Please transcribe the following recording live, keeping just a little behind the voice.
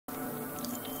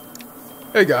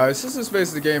Hey guys, this is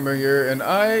basically Gaymer here, and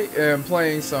I am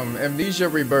playing some Amnesia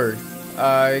Rebirth.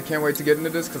 I can't wait to get into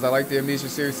this because I like the Amnesia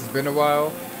series. It's been a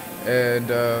while, and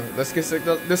let's get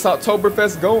this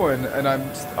Oktoberfest going. And I'm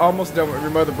almost done with Your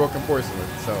Mother Broken Porcelain,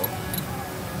 so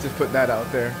just put that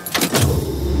out there.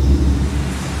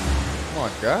 Oh my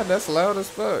god, that's loud as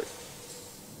fuck.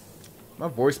 My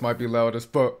voice might be loud as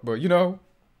fuck, but you know,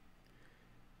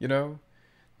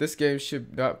 this game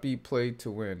should not be played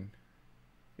to win.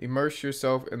 Immerse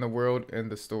yourself in the world and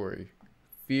the story.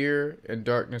 Fear and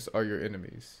darkness are your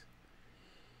enemies.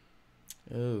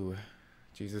 Oh,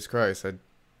 Jesus Christ, I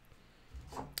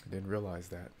didn't realize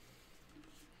that.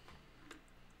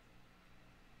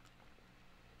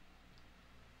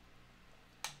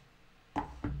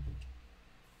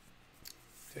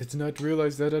 Did not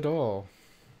realize that at all.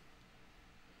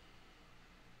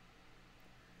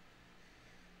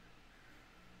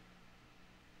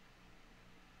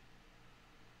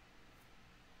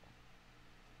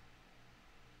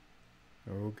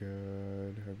 Oh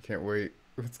god, I can't wait.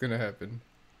 What's gonna happen?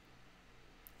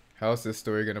 How's this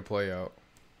story gonna play out?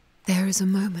 There is a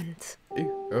moment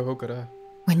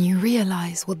when you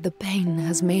realize what the pain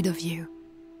has made of you.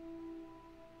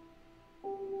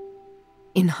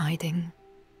 In hiding,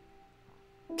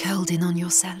 curled in on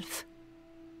yourself,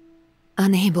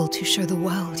 unable to show the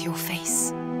world your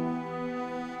face.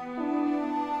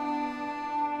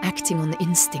 Acting on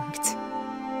instinct,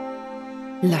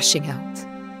 lashing out.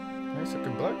 Nice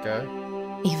looking black guy.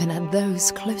 Even at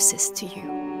those closest to you.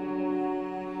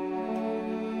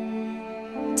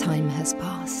 Time has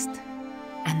passed,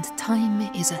 and time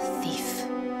is a thief.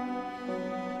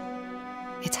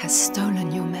 It has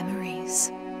stolen your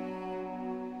memories.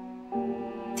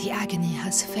 The agony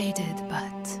has faded,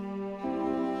 but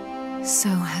so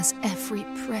has every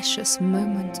precious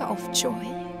moment of joy.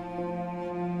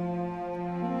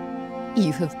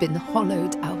 You have been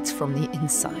hollowed out from the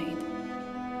inside.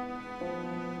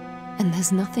 And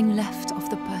there's nothing left of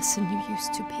the person you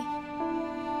used to be.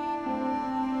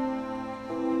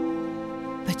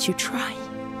 But you try.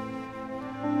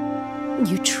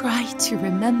 You try to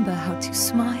remember how to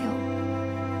smile.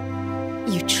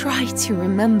 You try to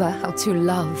remember how to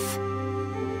love.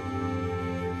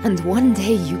 And one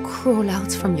day you crawl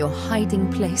out from your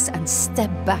hiding place and step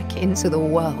back into the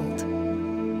world.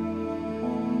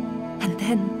 And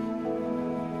then,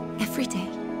 every day,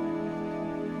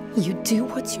 you do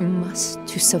what you must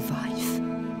to survive.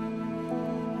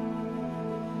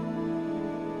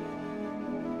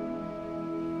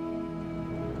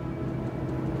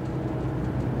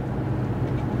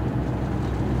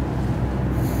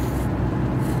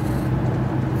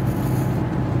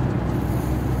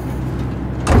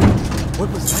 What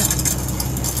was that?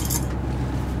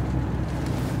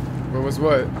 What was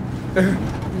what?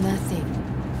 Nothing.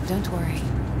 Don't worry.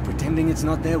 Pretending it's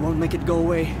not there won't make it go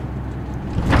away.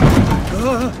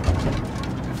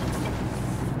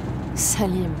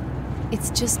 Salim, it's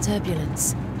just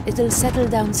turbulence. It'll settle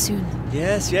down soon.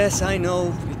 Yes, I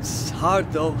know. It's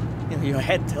hard though. You know, your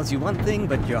head tells you one thing,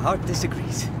 but your heart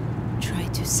disagrees. Try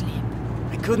to sleep.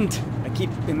 I couldn't. I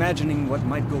keep imagining what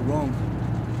might go wrong.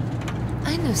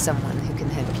 I know someone who can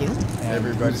help you.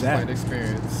 Everybody's playing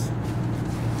experience.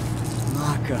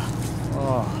 Maka.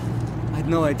 Oh, I had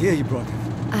no idea you brought him.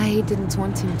 I didn't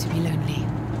want him to be lonely.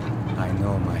 I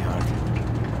know, my heart.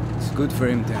 It's good for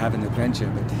him to have an adventure,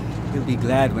 but he'll be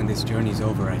glad when this journey's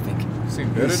over, I think. Seen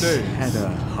better He's days. had a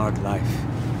hard life.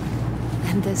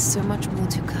 And there's so much more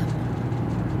to come.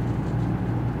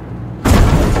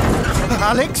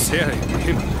 Alex? Yasmin,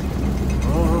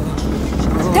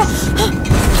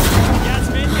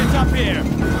 get up here!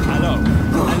 Hello,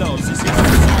 this is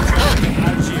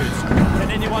Algiers. Can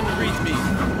anyone read me?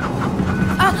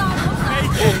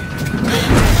 Mayday!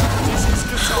 This is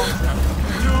Cassandra.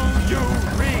 Do you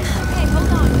read? Hey,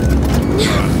 hold on.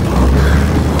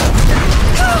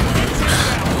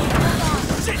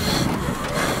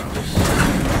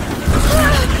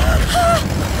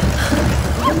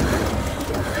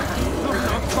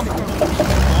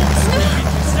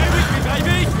 Stay with me,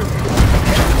 baby!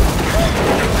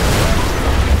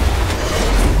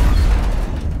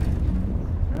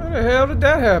 How the hell did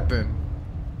that happen?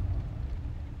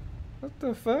 What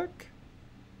the fuck?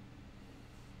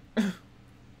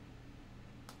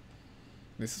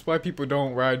 This is why people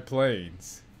don't ride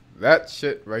planes. That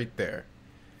shit right there.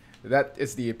 That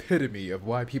is the epitome of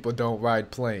why people don't ride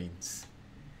planes.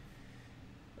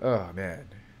 Oh man.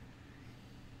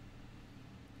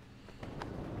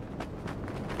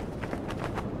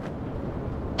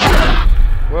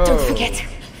 Whoa. Don't forget.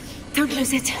 Don't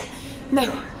lose it.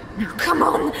 No, come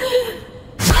on.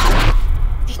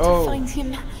 Need to find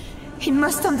him. He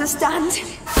must understand.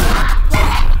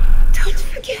 Don't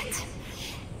forget.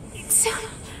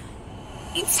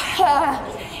 It's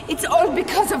her. It's all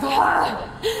because of her.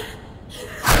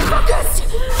 Focus!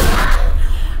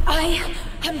 I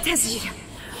am Tessie.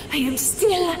 I am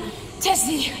still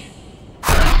Tessie.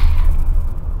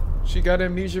 She got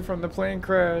amnesia from the plane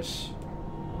crash.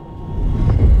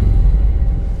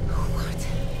 What?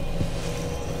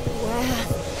 Where?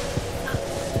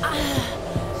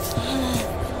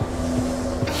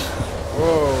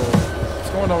 Whoa. What's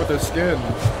going on with her skin?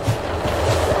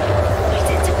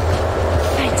 Fight it.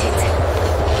 Fight it.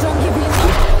 Don't give in.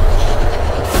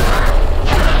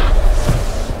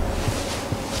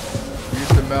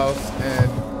 Use the mouse and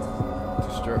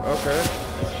destroy. Okay.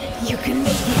 You can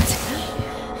make it.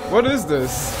 What is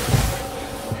this?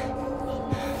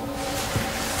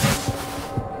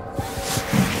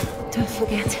 Don't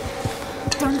forget.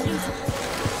 Don't lose.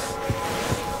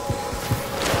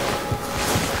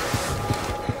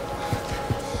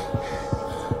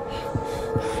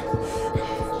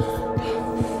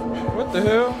 What the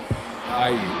hell?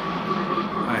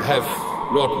 I have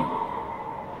laudanum.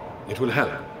 It will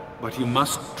help, but you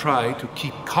must try to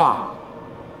keep calm,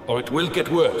 or it will get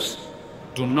worse.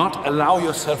 Do not allow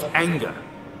yourself anger.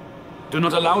 Do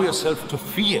not allow yourself to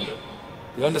fear.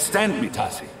 You understand me,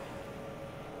 Tassi?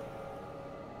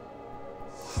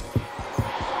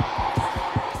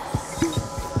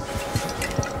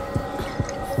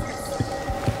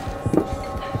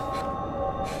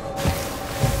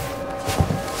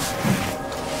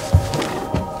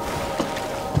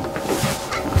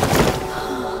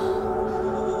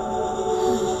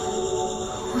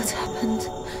 What happened?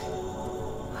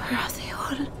 Where are they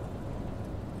all?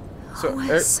 So,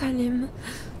 Where's Salim?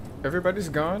 everybody's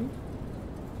gone?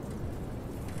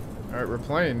 Alright, we're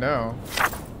playing now.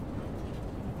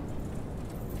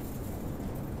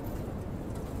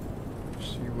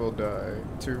 She will die.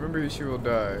 To remember, she will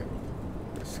die.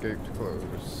 Escaped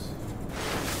clothes.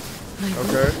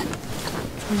 Okay.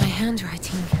 My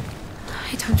handwriting.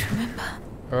 I don't remember.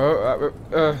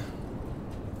 Oh,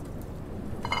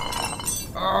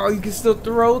 oh, you can still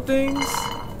throw things?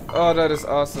 Oh, that is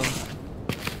awesome.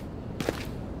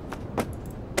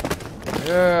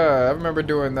 Yeah, I remember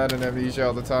doing that in Amnesia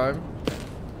all the time.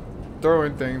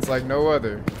 Throwing things like no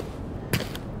other.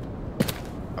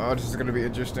 Oh, this is gonna be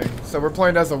interesting. So we're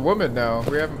playing as a woman now.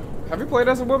 We haven't. Have we played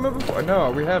as a woman before?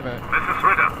 No, we haven't. Mrs.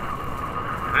 Ritter,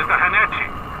 Mr. Hanechi.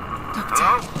 Doctor.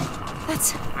 Hello?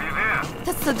 That's Are you there?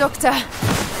 that's the doctor.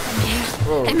 I'm here.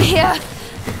 Whoa. I'm here.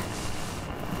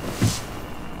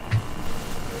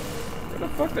 Where the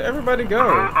fuck did everybody Crew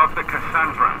go? of the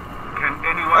Cassandra. Can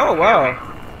anyone Oh, hear wow. me?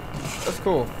 That's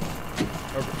cool.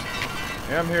 Okay.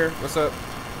 Yeah, I'm here. What's up?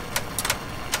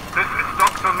 This is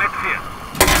Dr. Metzia.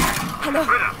 Hello.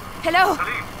 Ritter, Hello.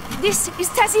 Salim, This is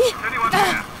Tassie. is anyone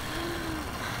here?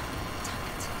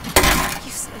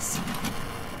 Useless.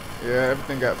 Yeah,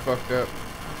 everything got fucked up.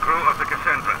 Crew of the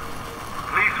Cassandra,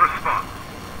 please respond.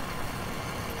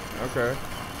 Okay.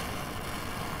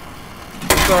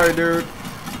 I'm sorry, dude.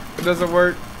 It doesn't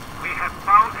work. We have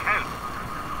found help.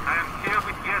 I am here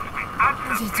with Yasmin.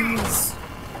 Answer, The please. door is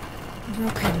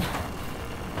broken.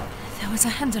 There was a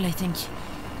handle, I think.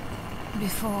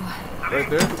 Before. Right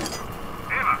there.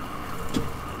 Eva,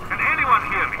 can anyone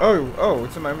hear me? Oh,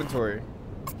 it's in my inventory.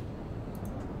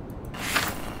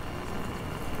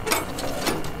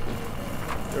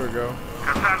 There we go.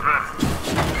 Cassandra,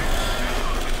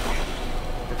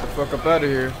 Get the fuck up out of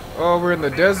here. Oh, we're in the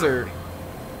desert.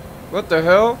 What the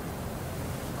hell?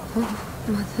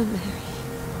 Mother Mary.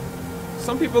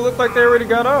 Some people look like they already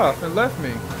got off and left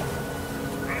me.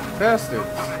 Bastards.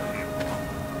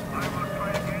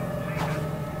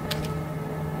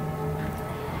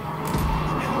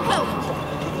 Help!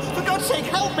 For God's sake,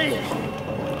 help me!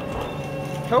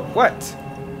 Help what?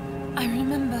 I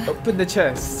remember Open the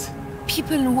chest.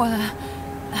 people were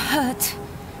hurt.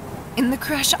 In the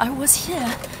crash, I was here.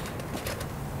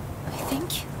 I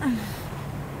think.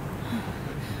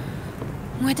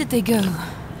 Where did they go?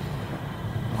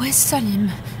 Where's Salim?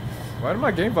 Why did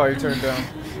my game volume turn down?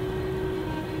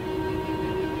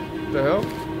 The hell?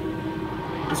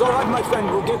 It's all right, my friend.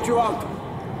 We'll get you out.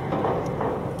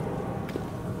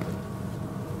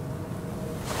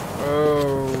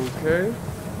 Okay.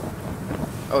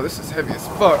 Oh, this is heavy as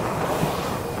fuck.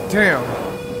 Damn.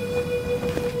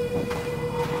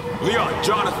 Leon,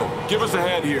 Jonathan, give us a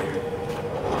hand here.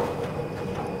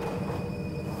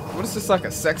 What is this, like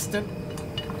a sextant?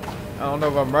 I don't know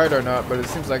if I'm right or not, but it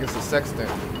seems like it's a sextant.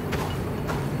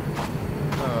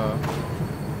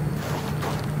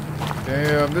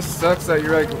 Damn, this sucks that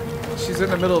you're like, she's in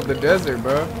the middle of the desert,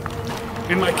 bro.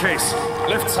 In my case.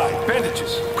 Left side.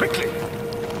 Bandages. Quickly.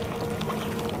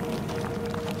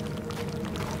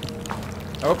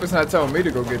 I hope it's not telling me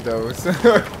to go get those.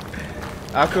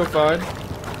 I could find.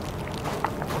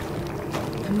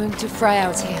 I'm going to fry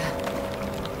out here.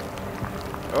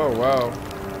 Oh, wow.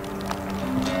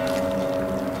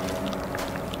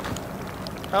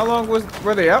 How long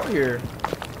were they out here?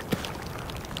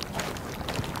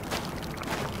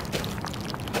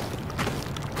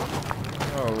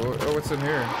 Oh, what's in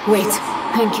here? Wait,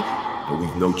 thank you. But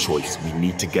we've no choice. We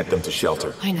need to get them to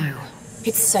shelter. I know.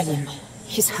 It's Salim.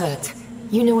 He's hurt.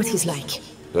 You know what he's like.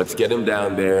 Let's get him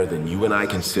down there, then you and I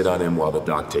can sit on him while the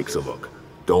doc takes a look.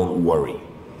 Don't worry.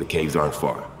 The caves aren't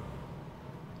far.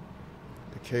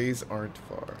 The caves aren't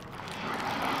far.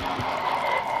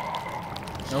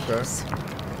 Okay.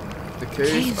 The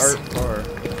caves aren't far.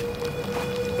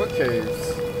 What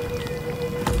caves?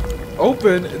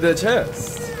 Open the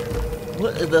chest.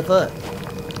 What the fuck?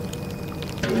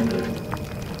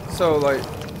 So, like,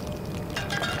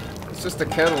 it's just a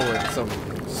kettle and some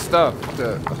stuff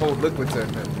to hold liquids in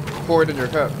and pour it in your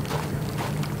cup.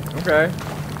 Okay.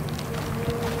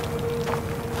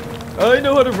 I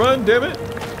know how to run, damn it.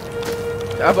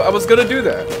 I was gonna do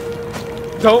that.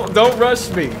 Don't rush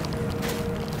me.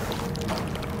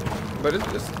 But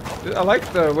I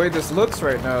like the way this looks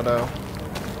right now, though.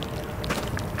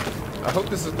 I hope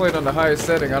this is played on the highest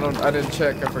setting. I didn't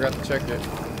check. I forgot to check it.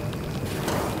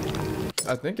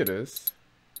 I think it is.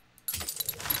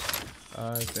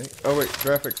 I think. Oh wait,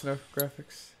 graphics. No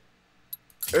graphics.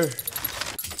 Ugh.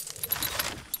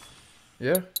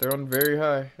 Yeah, they're on very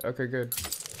high. Okay, good.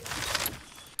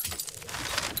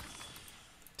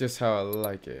 Just how I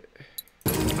like it.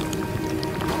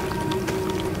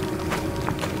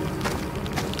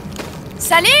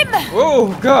 Salim!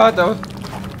 Oh God! That was...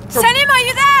 Salim, are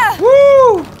you there?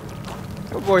 Woo!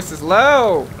 Your voice is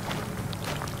loud.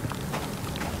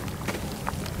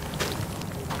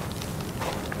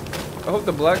 I hope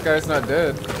the black guy's not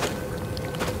dead. I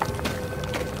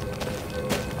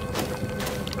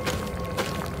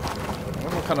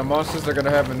wonder what kind of monsters they're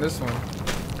gonna have in this one.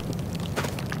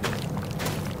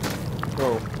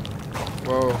 Whoa.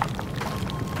 Whoa.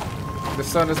 The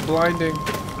sun is blinding.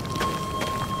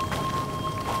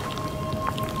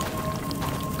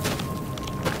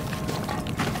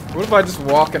 What if I just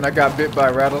walk and I got bit by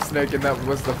a rattlesnake and that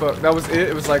was the fuck? That was it?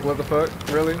 It was like, what the fuck?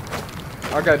 Really?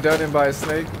 I got done in by a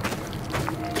snake?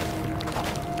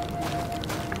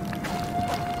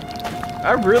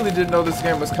 I really didn't know this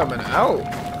game was coming out.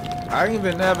 I didn't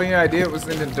even have any idea it was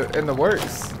in the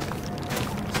works.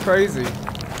 It's crazy.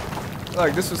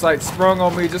 Like, this was like sprung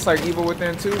on me just like Evil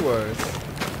Within 2 was.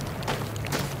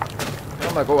 And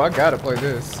I'm like, oh, I gotta play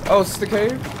this. Oh, it's the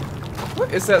cave?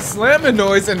 What is that slamming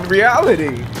noise in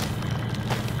reality?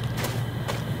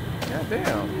 God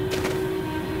damn.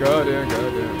 God damn.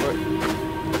 What?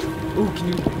 Ooh, can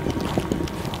you...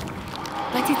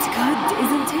 But it's good,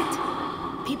 isn't it?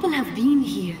 People have been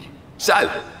here.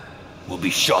 So, we'll be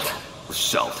shot with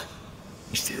salt.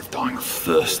 Instead of dying of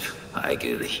thirst, I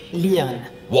agree. Leon.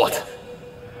 What?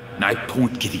 Now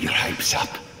don't get your hopes up.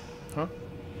 Huh?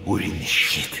 We're in this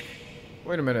shit.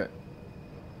 Wait a minute.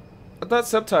 I thought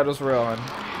subtitles were on.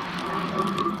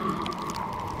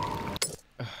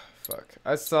 Ugh, fuck.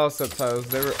 I saw subtitles.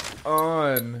 They were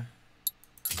on.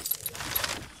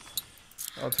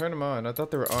 I'll turn them on. I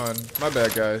thought they were on. My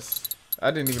bad, guys.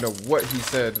 I didn't even know what he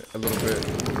said a little bit.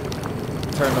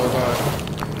 Turn those on.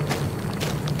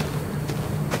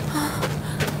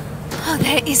 Oh,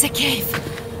 there is a cave.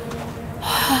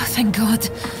 Oh, thank God.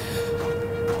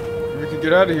 We can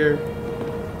get out of here.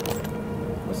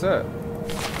 What's that?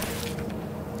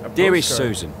 Dearest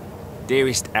postcard. Susan,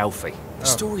 dearest Alfie, the Oh.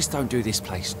 stories don't do this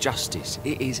place justice.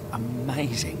 It is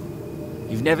amazing.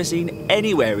 You've never seen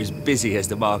anywhere as busy as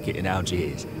the market in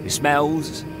Algiers. The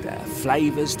smells, the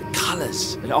flavours, the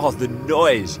colours, and oh, the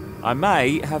noise. I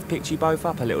may have picked you both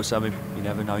up a little something. You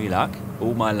never know your luck.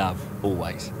 All my love,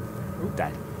 always.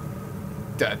 Dad.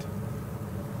 Dead.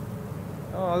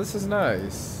 Oh, this is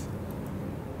nice.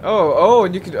 Oh,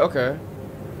 and you can, okay.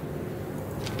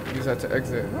 Use that to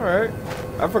exit. Alright.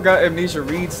 I forgot Amnesia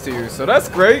reads to you, so that's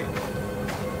great.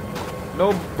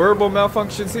 No verbal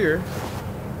malfunctions here.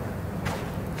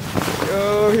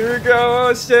 Oh, here we go.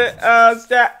 Oh, shit.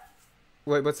 Shit.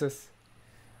 Wait, what's this?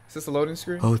 Is this a loading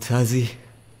screen? Oh, Tazi.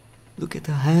 Look at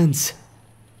the hands.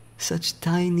 Such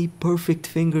tiny, perfect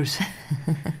fingers.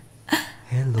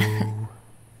 Hello.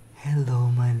 Hello,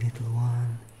 my little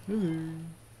one.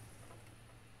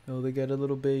 Oh, they got a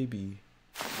little baby.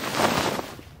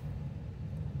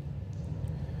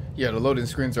 Yeah, the loading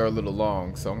screens are a little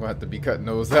long, so I'm gonna have to be cutting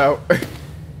those out.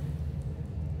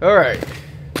 Alright.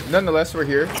 nonetheless, we're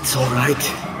here. It's all right.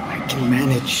 I can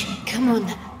manage. Come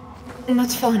on.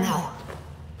 Not far now.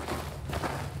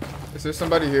 Is there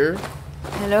somebody here?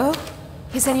 Hello?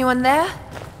 Is anyone there?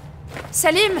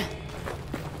 Salim!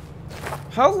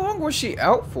 How long was she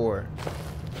out for?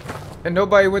 And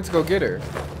nobody went to go get her.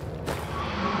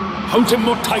 Hold him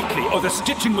more tightly, or the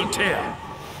stitching will tear.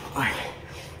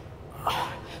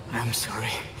 I'm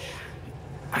sorry.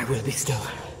 I will be still.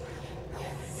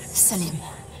 Salim,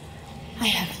 I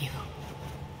have you.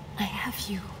 I have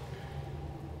you.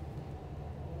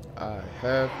 I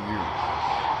have you.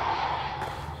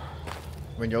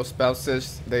 When your spouse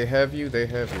says they have you, they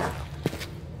have you.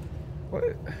 What?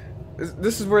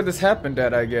 This is where this happened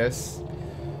at, I guess.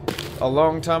 A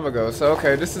long time ago. So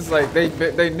okay, this is like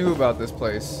they knew about this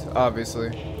place, obviously.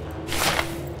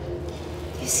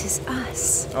 This is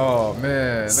us. Oh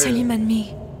man. Salim and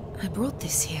me. I brought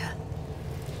this here.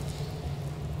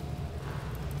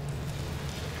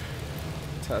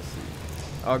 Tassi.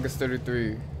 August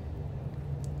 33.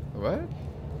 What?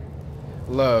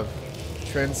 Love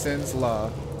transcends law.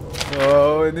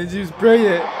 Oh, and then you spray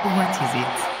it. What is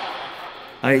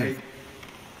it?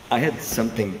 I had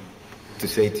something to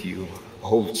say to you. A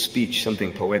whole speech,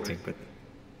 something poetic, but...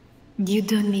 You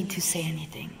don't need to say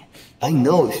anything. I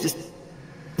know, it's just...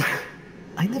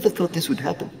 I never thought this would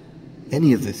happen.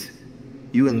 Any of this.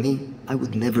 You and me, I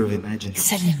would never have imagined it.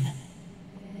 Salim,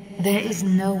 there is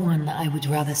no one I would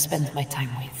rather spend my time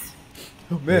with.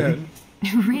 Oh man.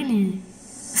 Really?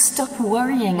 Stop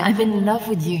worrying. I'm in love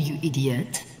with you, you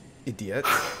idiot. Idiot?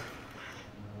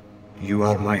 You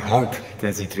are my heart,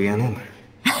 Tassi Trianon.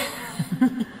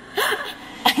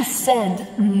 I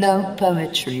said no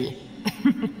poetry.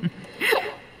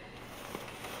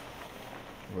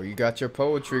 Well, you got your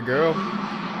poetry, girl.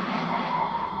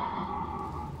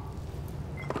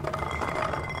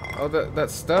 Oh, that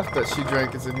stuff that she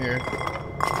drank is in here.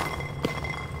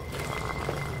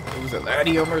 What was it,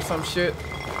 Latium or some shit?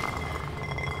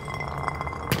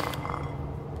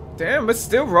 Damn, it's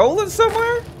still rolling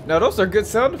somewhere? No, those are good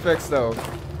sound effects, though.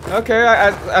 Okay,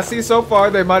 I see so far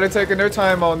they might have taken their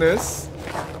time on this.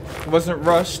 Wasn't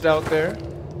rushed out there.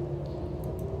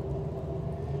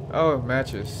 Oh,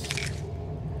 matches.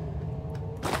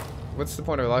 What's the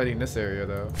point of lighting this area,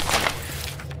 though?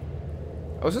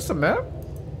 Oh, is this a map?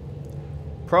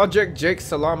 Project Jake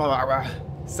Salamara.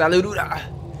 Saluda.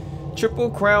 Triple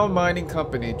Crown Mining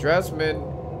Company. Draftsman.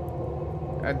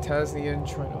 Antasian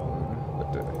Trinon.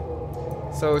 What the...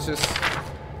 So it's just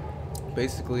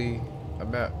basically a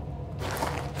map.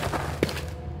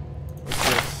 What's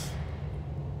this?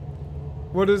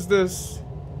 What is this?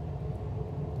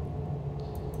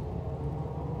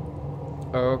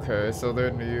 Oh, okay, so they're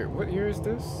in the year. What year is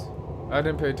this? I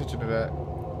didn't pay attention to that.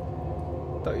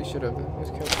 Thought you should have. This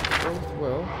kept both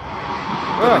well.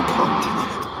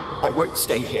 I won't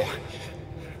stay here.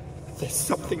 There's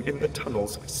something in the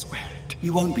tunnels, I swear it.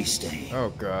 You won't be staying.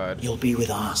 Oh God. You'll be with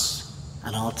us,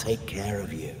 and I'll take care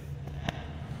of you.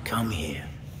 Come here.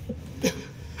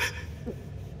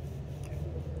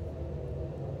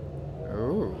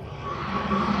 Ooh.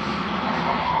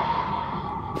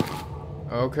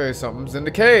 Okay, something's in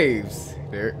the caves.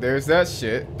 There's that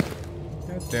shit.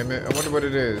 God damn it. I wonder what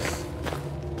it is.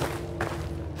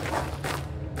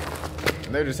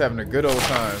 And they're just having a good old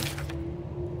time.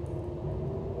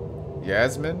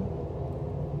 Yasmin?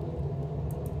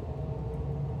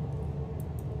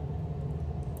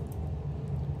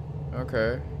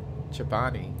 Okay.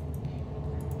 Chobani.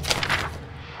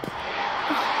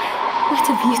 What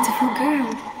a beautiful girl.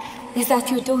 Is that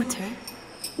your daughter?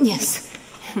 Yes.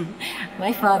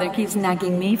 My father keeps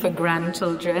nagging me for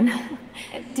grandchildren.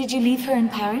 Did you leave her in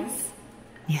Paris?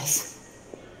 Yes.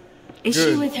 Is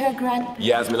she with her grand...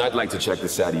 Yasmin, I'd like to check the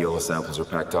Sadiola samples are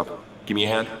packed up. Give me a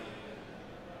hand.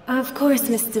 Of course,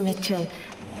 Mr. Mitchell.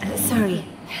 Sorry,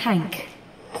 Hank.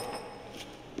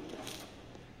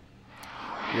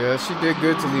 Yeah, she did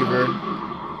good to leave her.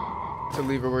 To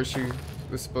leave her where she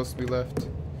was supposed to be left.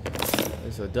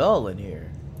 There's a doll in here.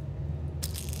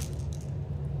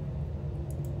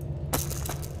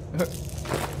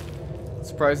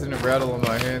 Surprised it didn't rattle in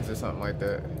my hands or something like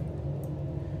that.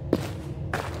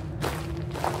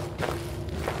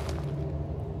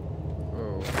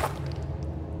 Oh.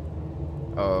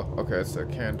 Oh, okay, it's a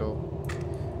candle.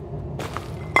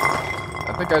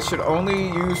 I think I should only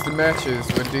use the matches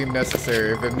when deemed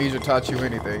necessary if Amnesia taught you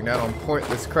anything, not on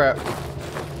pointless crap.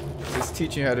 Just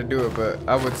teaching you how to do it, but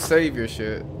I would save your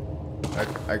shit.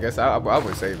 I guess I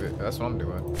would save it. That's what I'm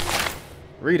doing.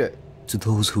 Read it. To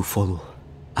those who follow,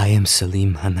 I am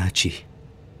Salim Hanachi.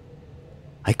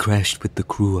 I crashed with the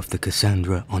crew of the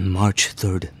Cassandra on March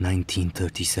 3rd,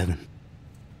 1937.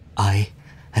 I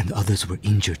and others were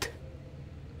injured.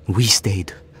 We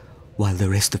stayed while the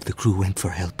rest of the crew went for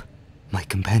help. My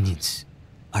companions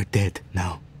are dead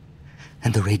now,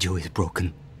 and the radio is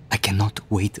broken. I cannot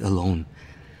wait alone.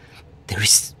 There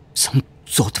is some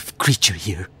sort of creature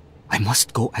here. I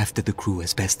must go after the crew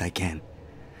as best I can.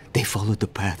 They followed the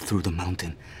path through the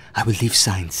mountain. I will leave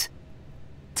signs.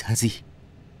 Tazi,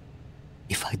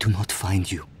 if I do not find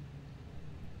you,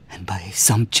 and by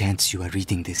some chance you are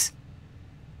reading this,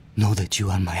 know that you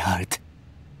are my heart.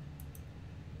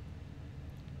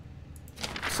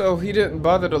 So he didn't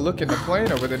bother to look in the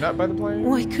plane, or were they not by the plane?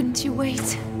 Why couldn't you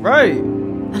wait? Right.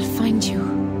 I'll find you.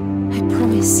 I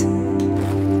promise.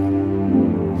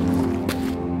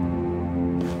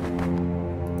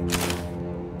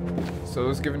 So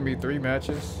it's giving me 3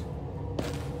 matches.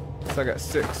 So I got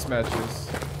 6 matches.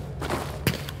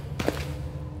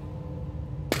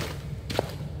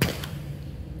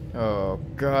 Oh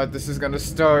god, this is gonna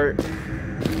start.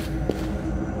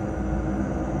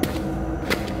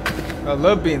 I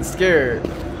love being scared.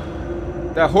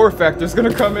 That horror factor's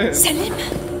gonna come in. Selim?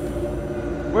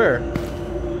 Where?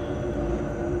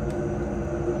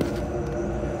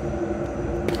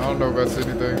 I don't know if that's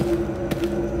anything.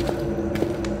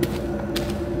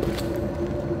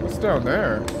 What's down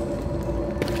there?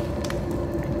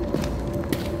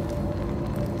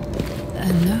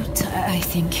 A note, I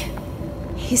think.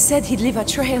 He said he'd leave a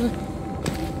trail.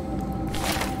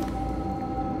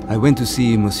 I went to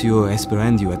see Monsieur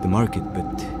Esperandio at the market,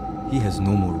 but he has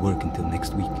no more work until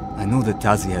next week. I know that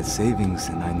Tazi has savings,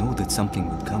 and I know that something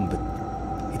will come, but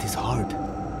it is hard.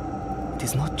 It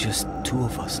is not just 2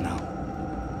 of us now.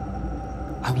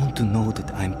 I want to know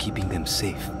that I'm keeping them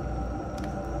safe.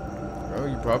 Oh,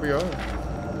 you probably are.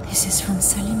 This is from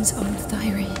Selim's old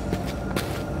diary.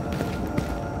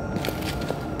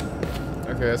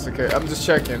 Okay, that's okay. I'm just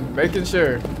checking, making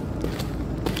sure.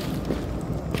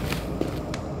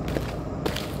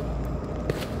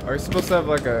 Are you supposed to have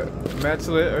like a match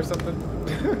lit or something?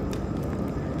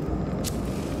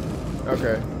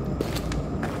 Okay.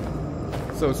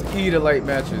 So it's E to light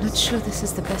matches. I'm not sure this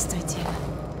is the best idea.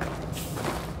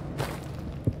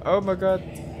 Oh my god.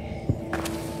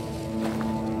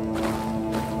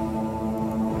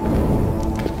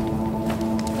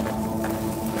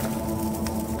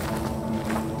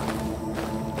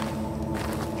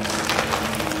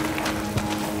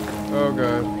 Oh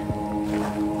god.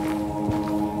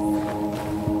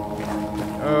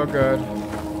 Oh god.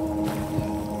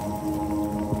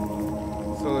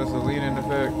 So there's a lean-in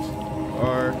effect.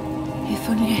 Or If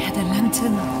only I had a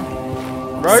lantern.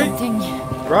 Or right? something.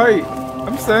 Right.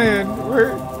 I'm saying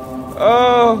where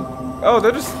oh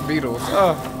they're just beetles.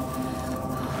 Oh.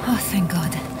 Oh, thank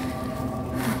God.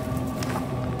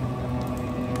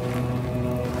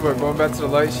 We're going back to the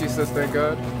light, she says thank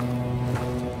God.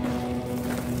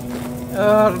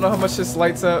 I don't know how much this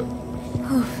lights up.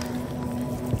 Whew.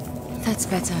 That's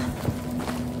better.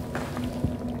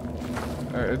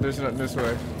 Alright, there's nothing this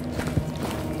way.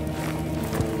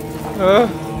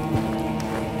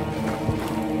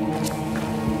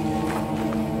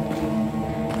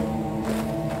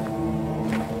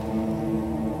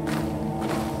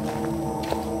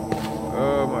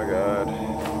 Oh my god.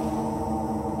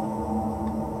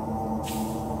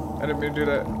 I didn't mean to do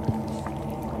that.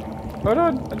 Hold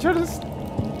on, I'm trying to...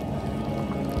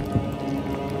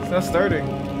 It's not starting.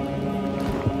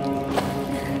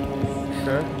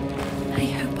 Okay. I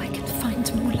hope I can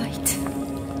find more light.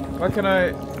 Why can't I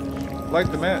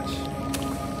light the match?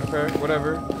 Okay,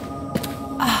 whatever.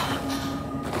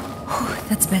 Whew,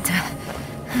 that's better.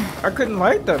 I couldn't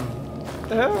light them. What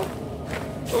the hell?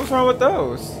 What was wrong with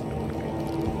those?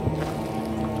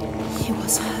 He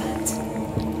was hurt.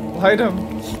 Light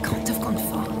them. He can't have gone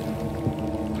far.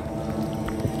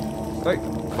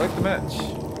 Light the match.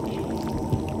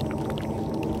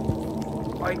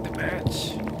 Light the match.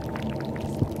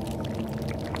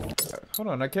 Hold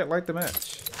on, I can't light the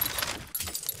match.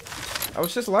 I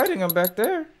was just lighting them back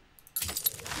there.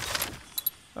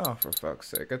 Oh, for fuck's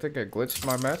sake. I think I glitched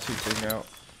my matching thing out.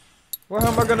 Well,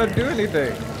 how am I gonna do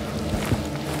anything?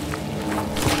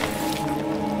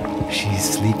 She's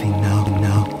sleeping now.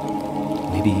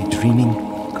 Maybe dreaming,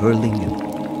 curling and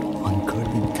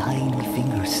uncurling tiny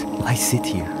fingers. I sit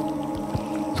here,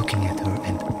 looking at her,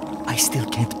 and I still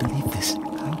can't believe this.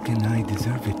 How can I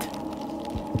deserve it?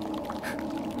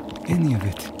 Any of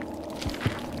it.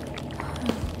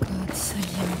 Oh, God,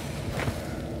 Salim.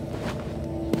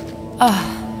 Ah.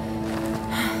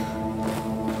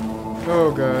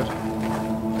 Oh, God.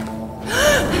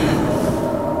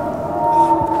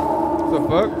 What the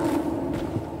fuck?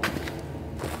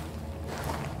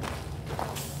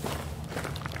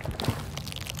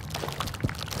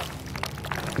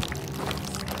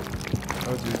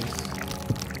 Oh Jesus.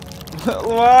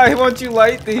 Why won't you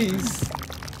light these?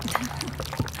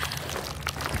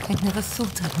 I never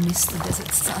thought I'd miss the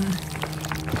desert sun.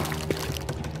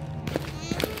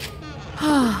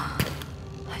 Ah,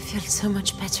 I feel so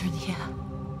much better in here.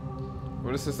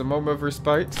 What is this, a moment of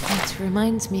respite? It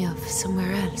reminds me of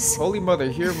somewhere else. Holy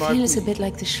Mother, hear my Feels a plea. bit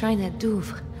like the shrine at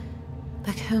Douvres.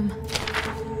 Back home.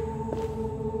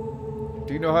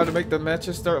 Do you know how to make the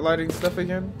matches start lighting stuff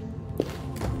again?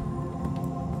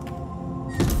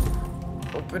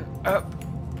 Open up.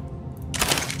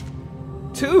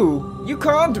 2? You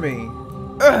conned me.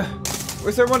 Ugh.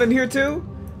 Was there one in here too?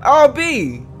 Oh,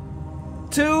 B.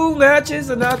 2 matches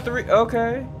and not 3.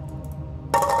 Okay.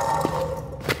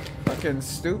 Fucking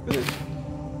stupid.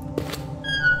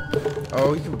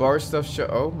 Oh, you can bar stuff shut.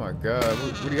 Oh my god.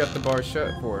 What do you got the bar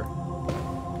shut for?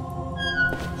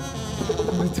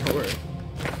 The door.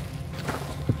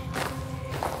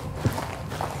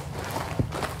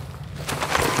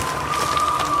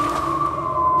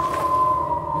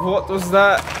 What was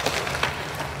that?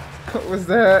 What was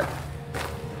that?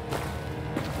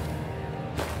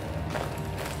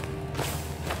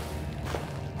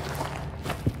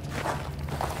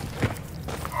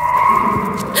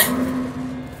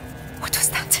 What was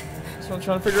that? That's what I'm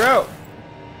trying to figure out.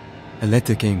 A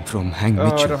letter came from Hang Oh,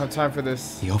 Mitchell. I don't have time for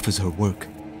this. He offers her work.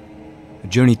 A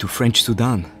journey to French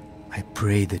Sudan. I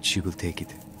pray that she will take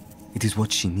it. It is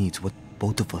what she needs, what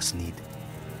both of us need.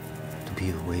 To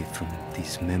be away from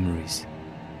these memories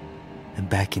and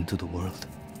back into the world.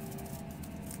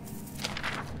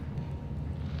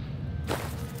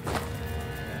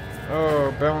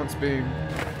 Oh, balance beam.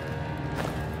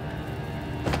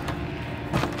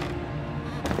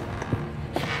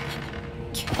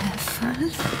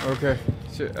 Careful. Okay.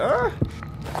 Shit. Ah!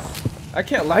 I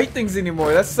can't light things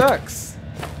anymore. That sucks.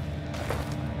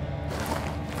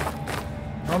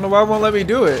 I don't know why it won't let me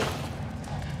do it.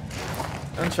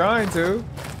 I'm trying to.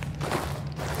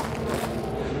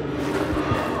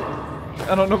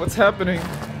 I don't know what's happening.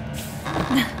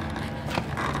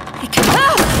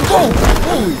 Oh!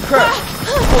 Holy crap!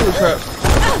 Holy crap!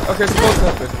 Okay, it's supposed to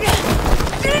happen.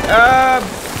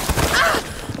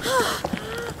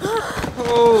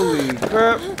 Holy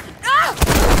crap!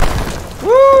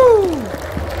 Woo!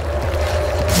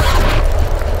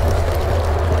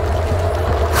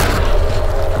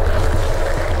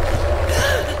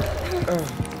 Oh,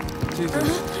 Jesus.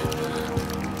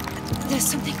 There's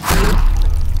something.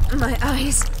 My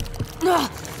eyes.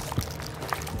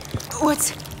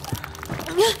 What's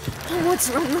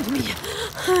wrong with me?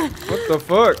 What the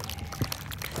fuck?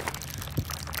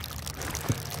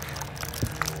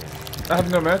 I have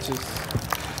no matches.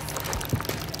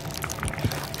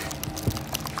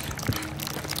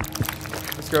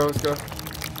 Let's go, let's go.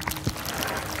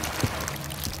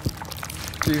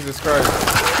 Jesus Christ.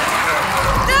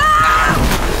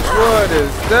 What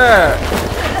is that?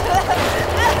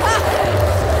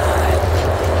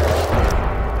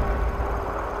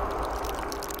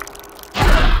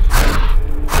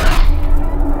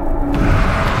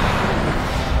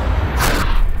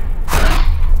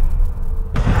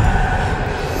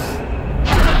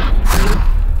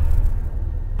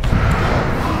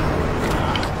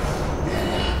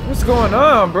 What's going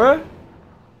on, bruh?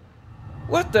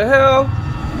 What the hell?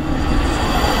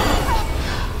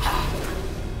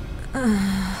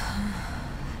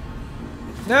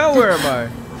 Now where am I?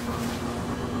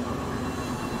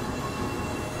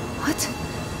 What?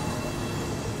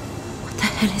 What the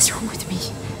hell is wrong with me?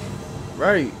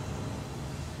 Right.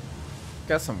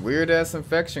 Got some weird ass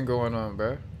infection going on,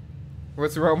 bruh.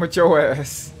 What's wrong with your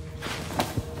ass?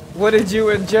 What did you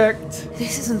inject?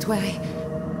 This isn't where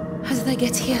How did I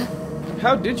get here?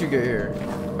 How did you get here?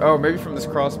 Oh, maybe from this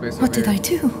crawl space over What did here. I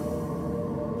do?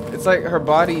 It's like her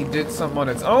body did something on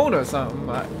its own or something.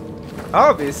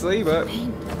 Obviously, but...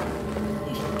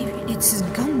 It's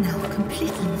gone now,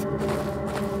 completely.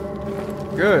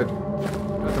 Good.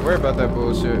 Don't have to worry about that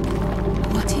bullshit.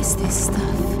 What is this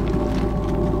stuff?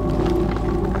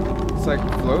 It's like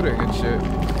floating and shit.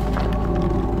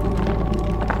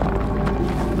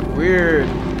 Weird.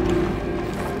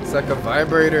 It's like a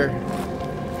vibrator.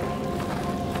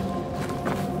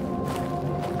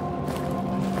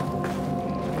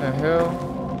 The hell?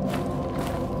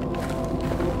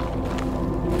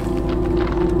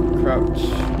 Crouch.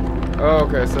 Oh,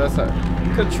 okay, so that's how.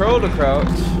 Control the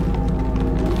crouch.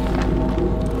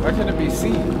 Why can't it be C?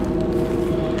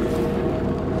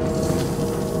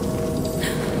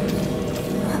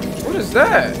 What is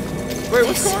that? Wait,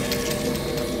 what's going on?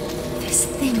 This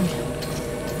thing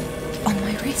on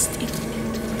my wrist, it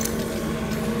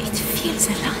feels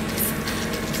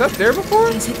alive. Was that there before?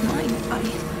 Is it mine?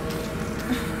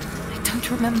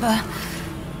 remember.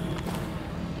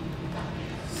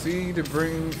 See to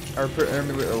bring our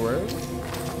amulet away?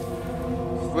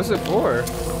 What's it for?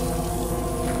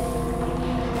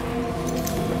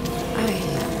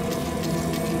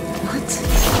 What?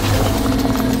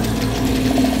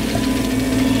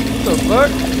 What the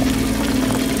fuck?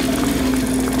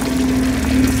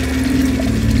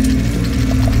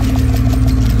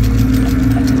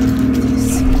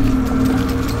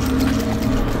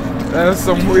 That's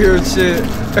some weird shit.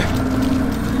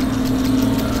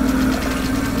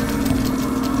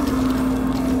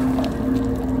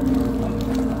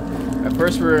 At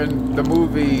first we were in the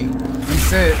movie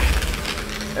Descent,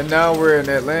 and now we're in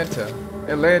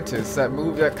Atlantis, that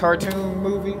movie, that cartoon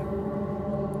movie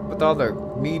with all the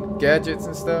neat gadgets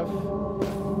and stuff.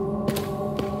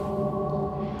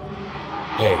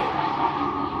 Hey,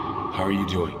 how are you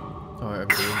doing? Oh, I'm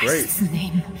doing great. His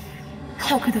name.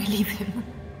 How could I leave him?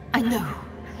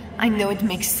 I know it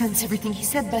makes sense, everything he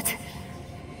said, but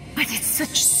it's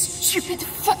such stupid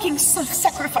fucking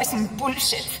self-sacrificing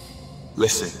bullshit.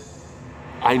 Listen,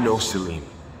 I know Selim,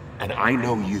 and I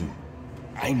know you.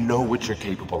 I know what you're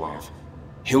capable of.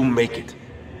 He'll make it,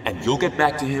 and you'll get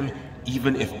back to him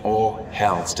even if all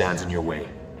hell stands in your way.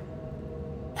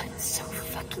 I'm so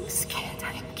fucking scared,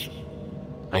 Hank.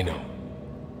 I know.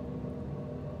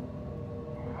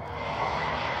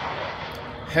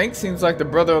 Hank seems like the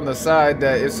brother on the side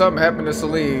that if something happened to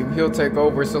Selim, he'll take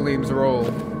over Selim's role.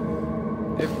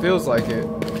 It feels like it.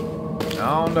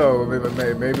 I don't know,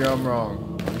 maybe I'm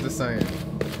wrong. I'm just saying.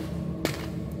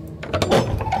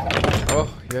 Oh,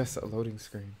 yes, a loading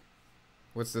screen.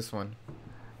 What's this one?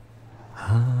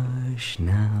 Hush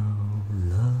now,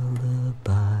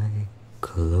 lullaby.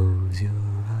 Close your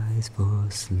eyes, for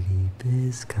sleep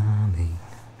is coming.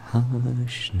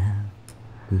 Hush now,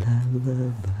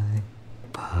 lullaby.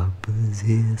 Papa's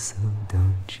here, so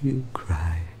don't you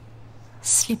cry.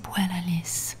 Sleep well,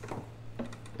 Alice.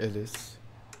 Alice.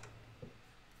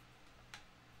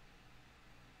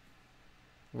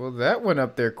 Well, that went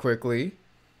up there quickly.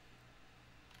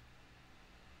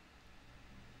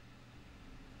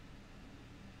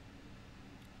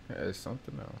 There's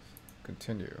something else.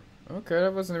 Continue. Okay,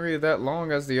 that wasn't really that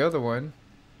long as the other one.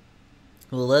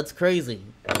 Well, that's crazy.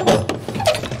 Oh,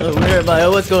 where am I?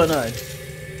 Oh, what's going on?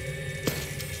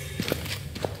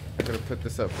 I gotta put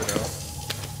this up for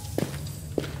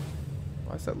now.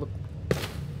 Why does that look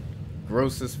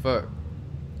gross as fuck?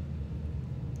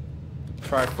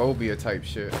 Triphobia type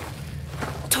shit.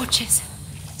 Torches.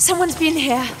 Someone's been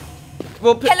here.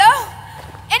 Well, hello?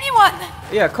 Anyone?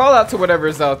 Yeah, call out to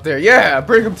whatever's out there. Yeah,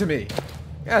 bring them to me.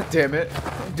 God damn it.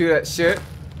 Don't do that shit.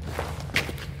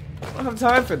 I don't have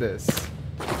time for this.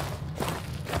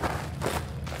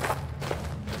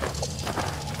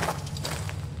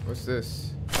 What's this?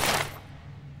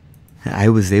 I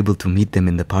was able to meet them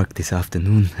in the park this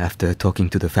afternoon after talking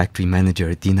to the factory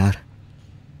manager, Dinar.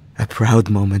 A proud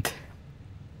moment.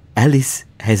 Alice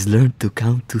has learned to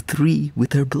count to 3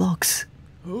 with her blocks.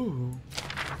 Ooh.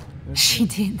 She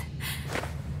did.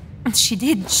 She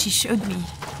did. She showed me.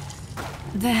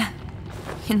 There.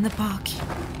 In the park.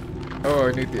 Oh,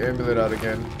 I need the amulet out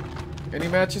again. Any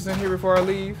matches in here before I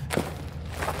leave?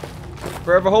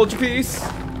 Forever hold your peace.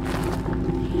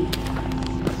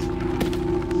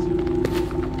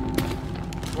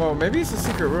 Well, maybe it's a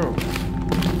secret room.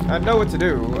 I know what to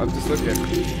do. I'm just looking.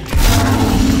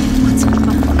 What's up with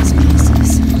these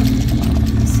places?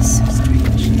 This is so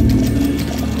strange.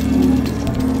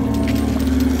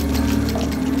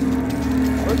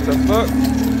 What the fuck?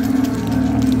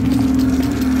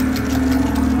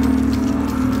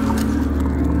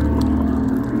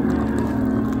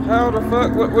 How the fuck?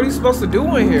 What are you supposed to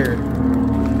do in here?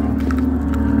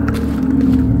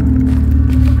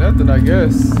 Nothing, I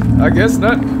guess. I guess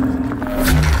nothing.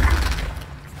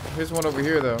 Here's one over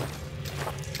here, though.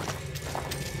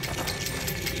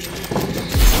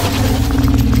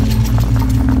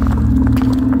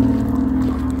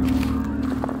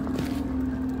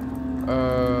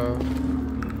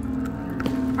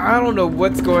 I don't know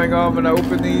what's going on when I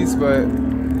open these, but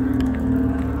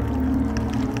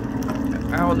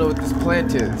I don't know what this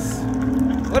plant is.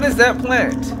 What is that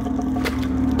plant?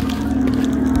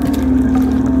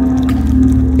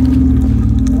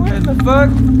 What in the fuck?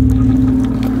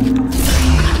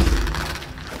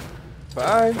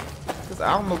 Bye. Because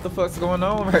I don't know what the fuck's going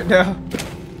on right now.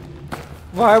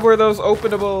 Why were those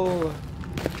openable?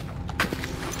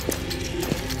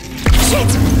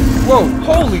 Shit! Whoa,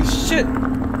 holy shit!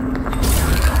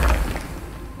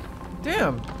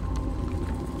 Damn.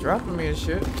 Dropping me and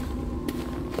shit.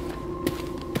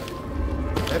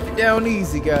 Let me down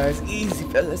easy, guys. Easy,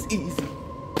 fellas, easy.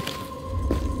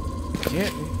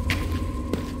 Can't.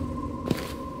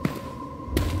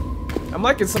 I'm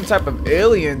like in some type of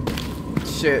alien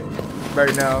shit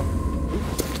right now.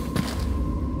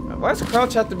 Why does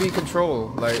crouch have to be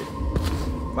control? Like,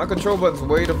 my control button's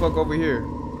way the fuck over here.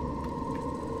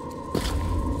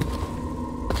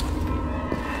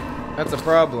 That's a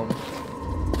problem.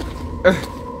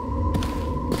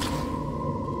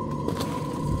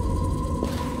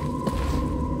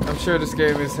 I'm sure this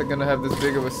game is gonna have this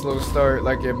big of a slow start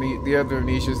like the other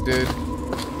Amnesias did.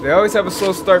 They always have a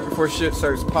slow start before shit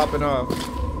starts popping off.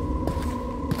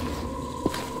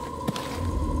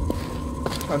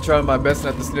 I'm trying my best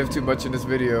not to sniff too much in this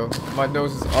video. My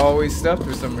nose is always stuffed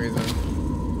for some reason.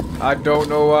 I don't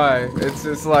know why. It's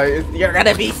just like... You're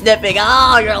gonna be sniffing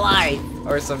all your life!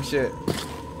 Or some shit.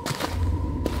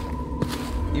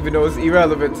 Even though it's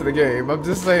irrelevant to the game, I'm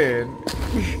just saying.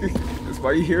 That's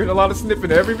why you're hearing a lot of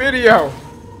sniffing every video.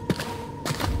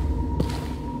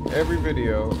 Every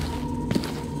video.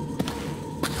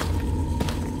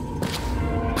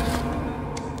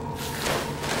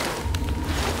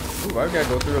 Ooh, I gotta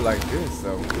go through it like this,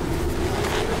 so.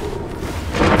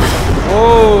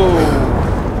 Whoa!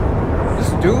 This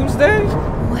Doomsday?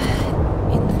 Where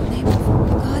in the name of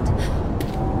God?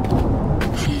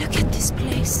 Look at this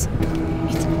place.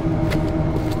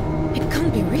 It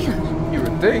can't be real. You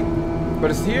would think, but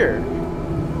it's here.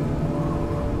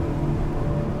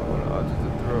 I'll just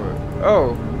throw it.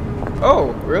 Oh.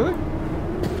 Oh, really?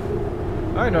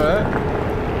 I know that.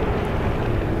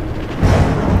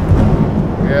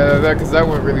 Yeah, because that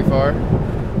went really far. Ooh,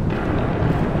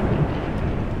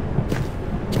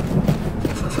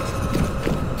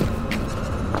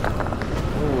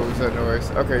 what was that noise?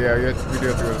 Okay, yeah, we do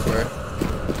have to go this way.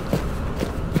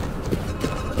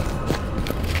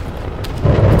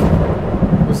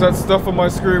 What's that stuff on my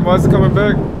screen? Why is it coming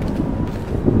back?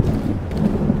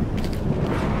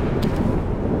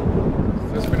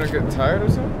 Does this mean I'm getting tired or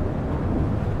something?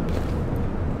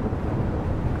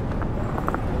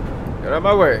 Get out of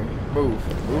my way. Move.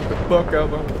 Move the fuck out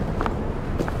of my way.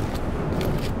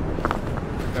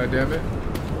 God damn it.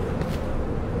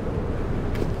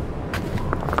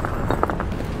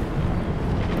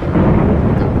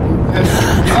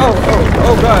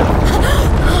 Oh god.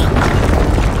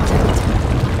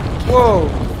 Whoa.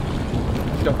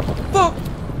 The fuck?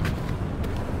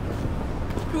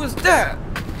 Who is that?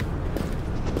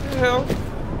 What the hell?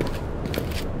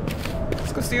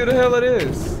 Let's go see who the hell it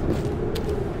is.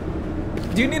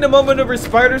 Do you need a moment of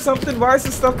respite or something? Why is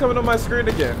this stuff coming on my screen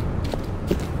again?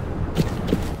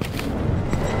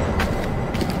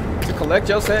 To collect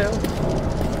yourself.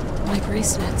 My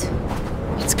bracelet.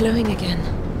 It's glowing again.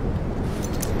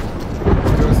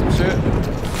 Doing some shit.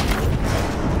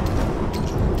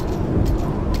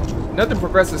 Nothing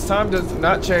progresses. Time does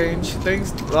not change.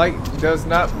 Light does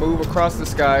not move across the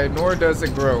sky, nor does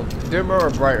it grow, dimmer or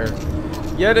brighter.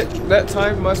 Yet that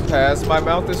time must pass. My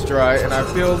mouth is dry, and I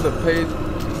feel the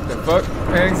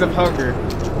pangs of hunger.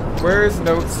 Where's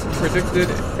notes predicted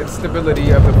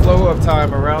instability of the flow of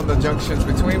time around the junctions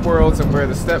between worlds, and where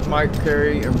the step might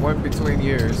carry in one between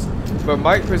years, but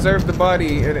might preserve the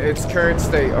body in its current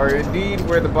state, or indeed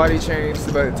where the body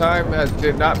changed, but time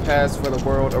did not pass for the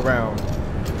world around.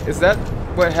 Is that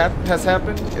what has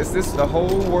happened? Is this the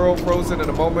whole world frozen in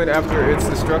a moment after its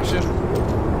destruction?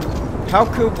 How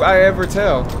could I ever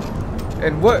tell?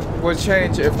 And what would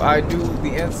change if I knew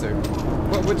the answer?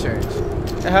 What would change?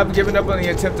 I have given up on the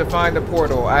attempt to find the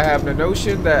portal. I have the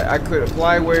notion that I could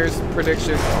apply Ware's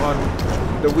predictions on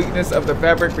the weakness of the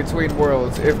fabric between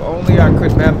worlds. If only I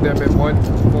could map them in one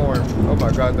form. Oh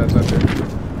my god, that thunder.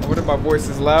 I wonder if my voice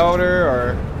is louder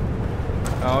or...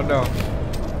 I don't know.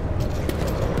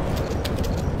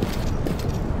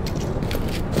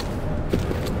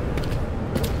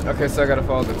 Okay, so I gotta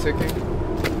follow the ticking.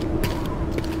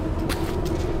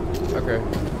 Okay.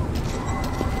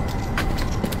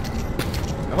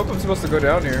 I hope I'm supposed to go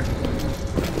down here.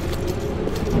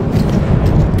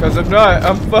 Because if not,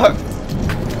 I'm fucked.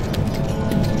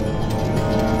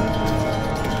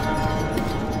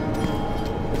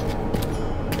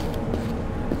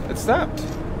 It stopped.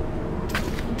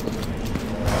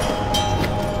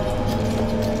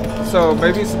 So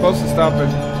maybe it's supposed to stop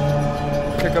and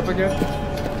pick up again?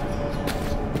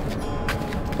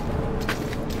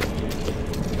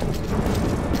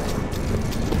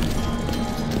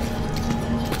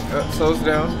 Slows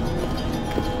down.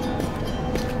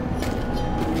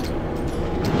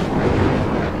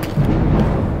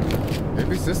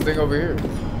 Maybe it's this thing over here.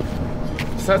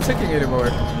 It's not ticking anymore.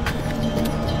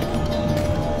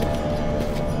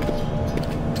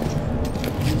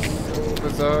 So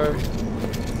bizarre.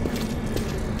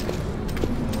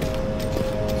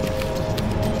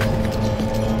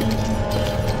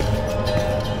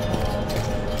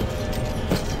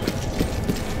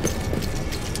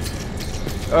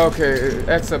 Okay,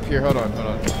 X up here. Hold on, hold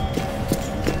on.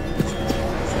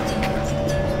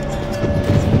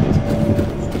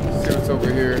 Let's see what's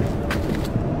over here.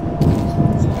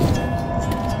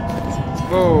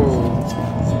 Whoa.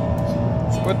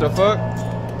 What the fuck?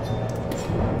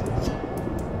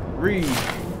 Read.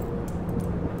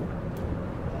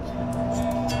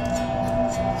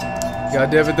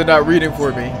 God damn it, they're not reading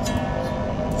for me.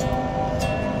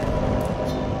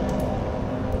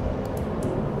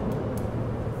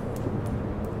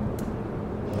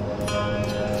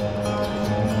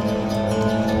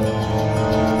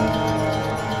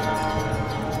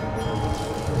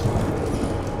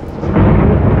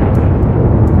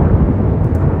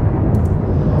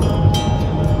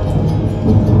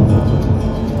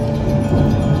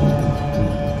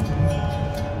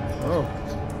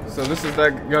 This is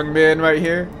that young man right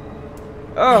here.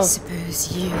 Oh. I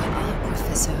suppose you are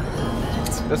Professor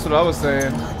Herbert. That's what I was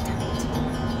saying.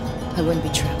 I won't be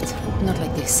trapped. Not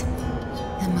like this.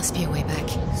 There must be a way back.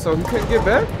 So he couldn't get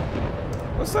back?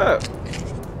 What's up?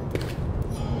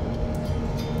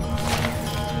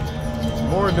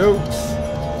 More notes.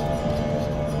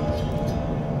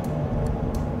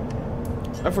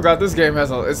 I forgot this game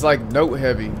has it's like note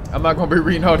heavy. I'm not gonna be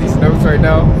reading all these notes right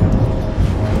now.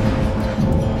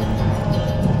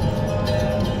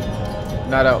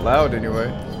 Not out loud, anyway.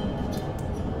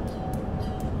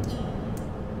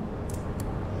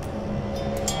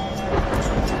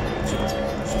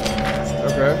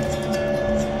 Okay.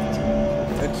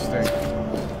 Interesting.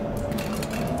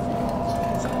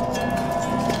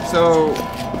 So,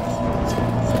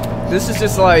 this is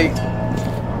just like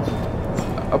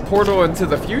a portal into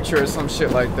the future or some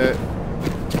shit like that.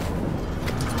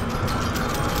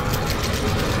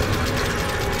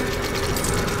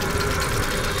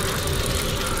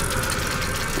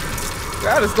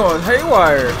 God, it's going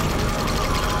haywire.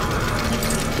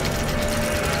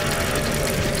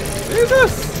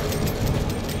 Jesus.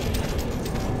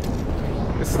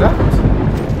 It stopped.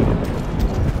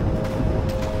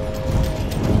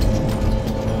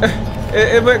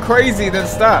 it went crazy, then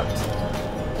stopped.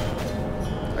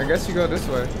 I guess you go this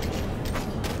way.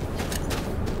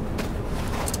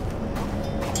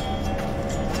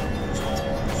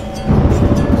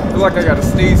 I feel like I gotta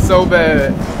sneeze so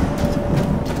bad.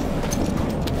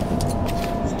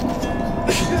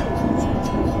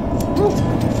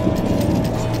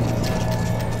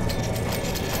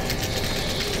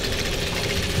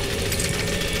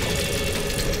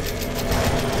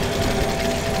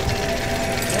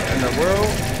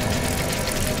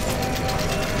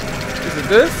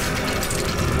 This?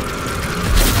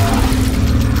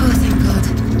 Oh, thank God.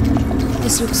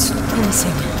 This looks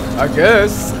promising. I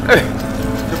guess.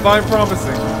 Define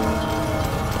promising.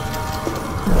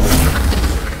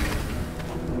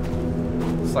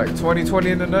 It's like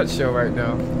 2020 in a nutshell right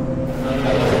now.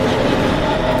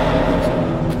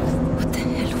 What the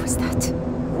hell was that?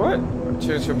 What?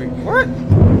 Chance should be. What?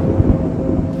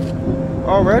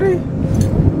 Already?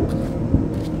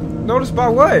 Noticed by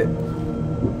what?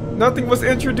 Nothing was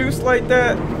introduced like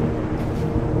that.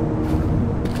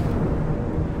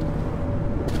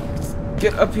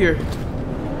 Get up here.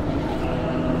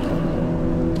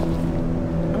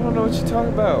 I don't know what you're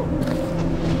talking about.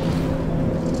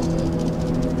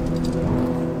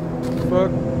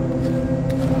 Fuck.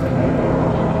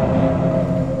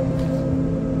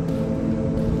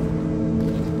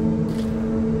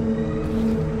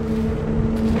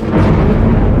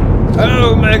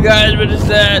 Oh my God, what is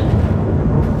that?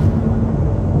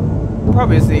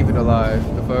 Probably isn't even alive.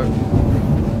 The fuck?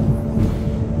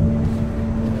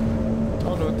 I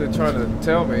don't know what they're trying to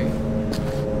tell me.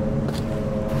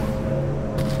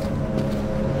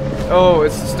 Oh,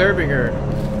 it's disturbing her.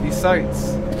 These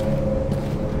sights.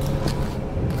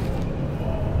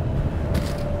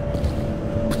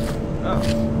 Oh.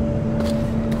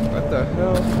 What the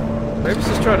hell? Maybe it's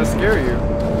just trying to scare you.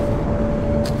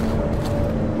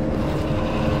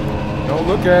 Don't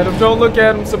look at him. Don't look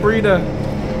at him, Sabrina.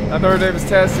 I know her name is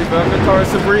Tassie, but I'm gonna call her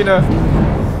Sabrina.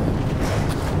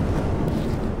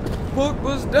 What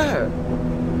was that?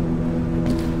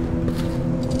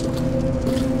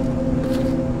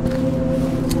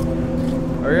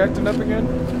 Are you acting up again?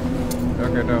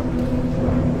 Okay, no.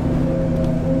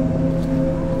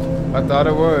 I thought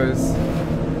it was.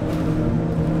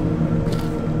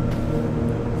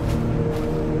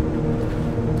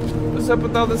 What's up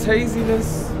with all this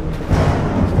haziness?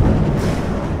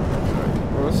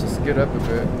 Let's just get up a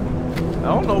bit. I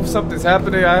don't know if something's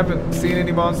happening. I haven't seen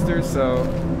any monsters, so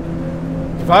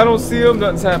if I don't see them,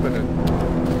 nothing's happening.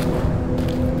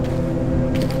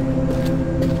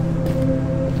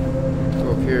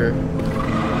 Go up here.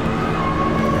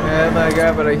 Oh my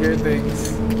god, but I hear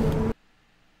things.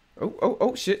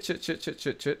 Oh, shit.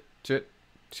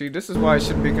 See, this is why it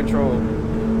shouldn't be controlled.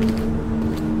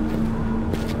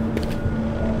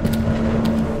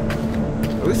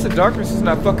 At least the darkness is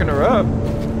not fucking her up.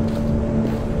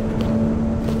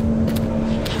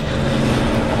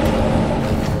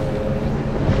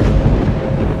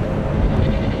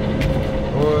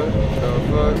 What the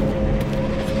fuck?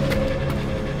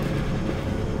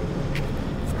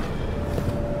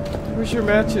 Where's your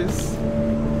matches?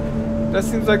 That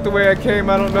seems like the way I came,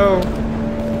 I don't know.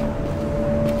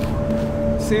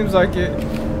 Seems like it.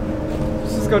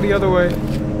 Let's just go the other way.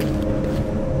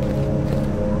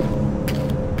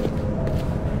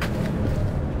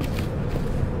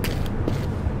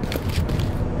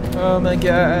 Oh my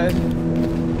god.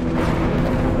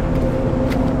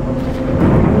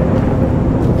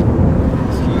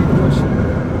 Just keep pushing.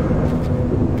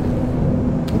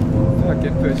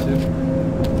 Fucking pushing.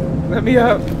 Let me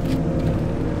up.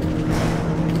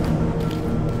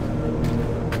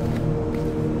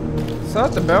 So I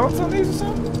have to balance on these or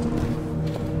something?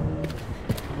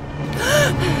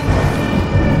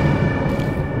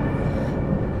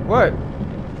 What?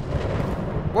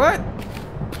 What?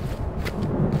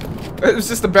 It was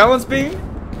just a balance beam?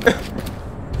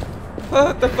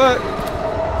 What the fuck?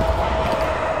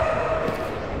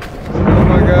 Oh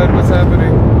my god, what's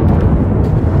happening?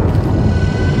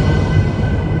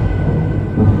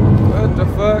 What the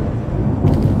fuck?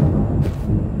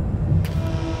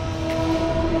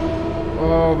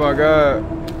 Oh my god.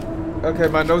 Okay,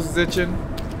 my nose is itching.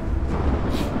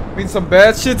 Means some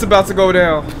bad shit's about to go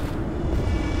down.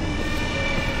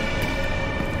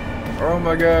 Oh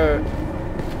my god.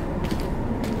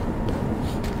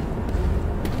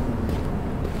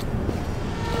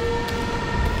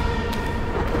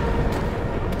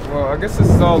 Well, I guess this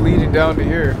is all leading down to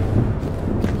here.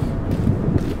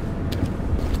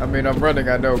 I mean, I'm running,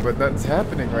 I know, but that's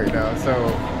happening right now, so...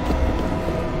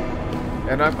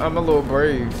 And I'm a little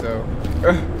brave, so...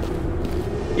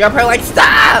 Y'all probably like,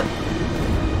 stop!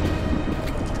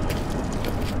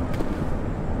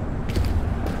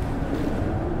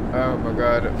 Oh my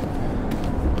god.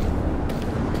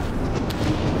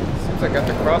 Seems like I have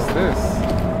to cross this.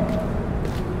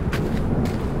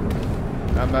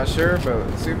 I'm not sure, but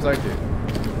it seems like it.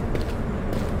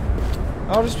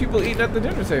 All these people eating at the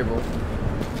dinner table.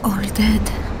 All dead.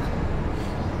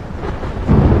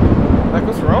 Like,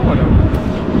 what's wrong with them?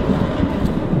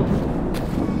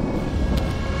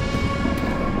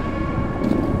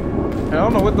 I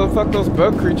don't know what the fuck those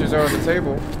bug creatures are on the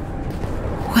table.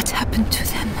 What happened to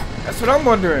them? That's what I'm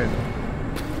wondering.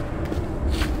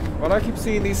 Why do I keep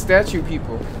seeing these statue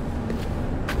people?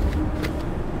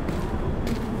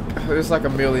 There's like a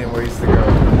million ways to go.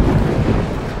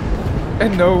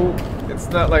 And no, it's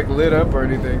not like lit up or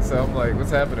anything, so I'm like,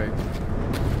 what's happening?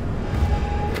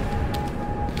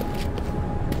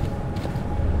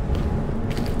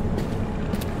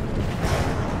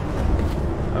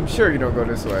 I'm sure you don't go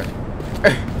this way.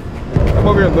 I'm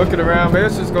over here looking around. Maybe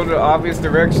let's just go to the obvious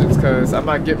directions because I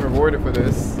might get rewarded for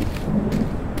this.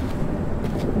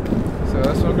 So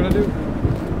that's what I'm gonna do.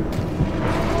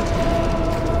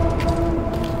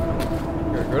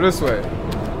 Gotta go this way.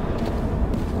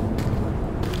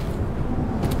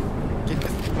 Get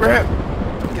this ramp.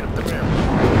 Get up the ramp.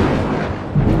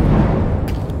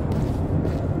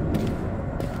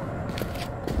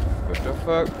 What the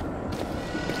fuck?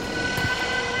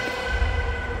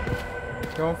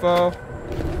 Don't fall.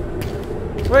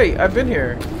 Wait, I've been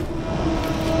here.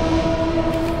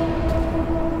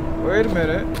 Wait a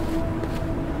minute.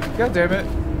 God damn it.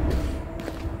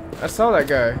 I saw that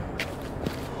guy.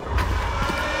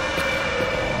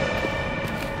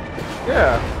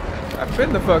 Yeah, I've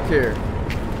been the fuck here.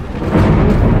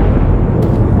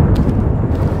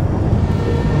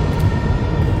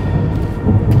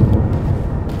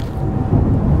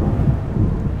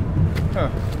 Huh.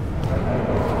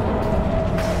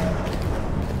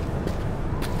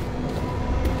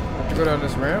 Go down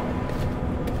this ramp.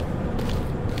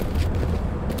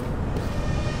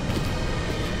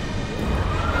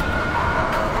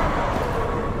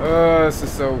 Oh, this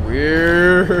is so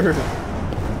weird.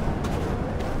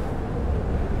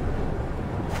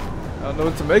 I don't know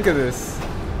what to make of this.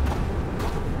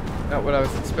 Not what I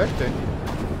was expecting.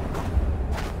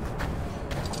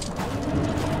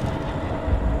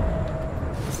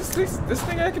 Is this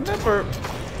thing acting up or?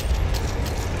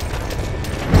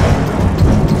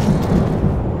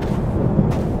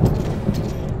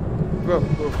 Whoa,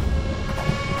 whoa.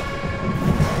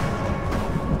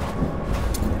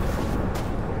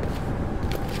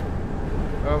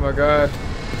 Oh my god.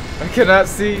 I cannot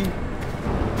see.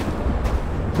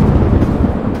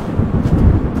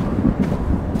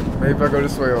 Maybe if I go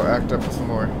this way, it'll act up some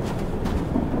more.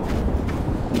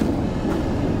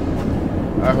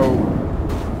 I hope.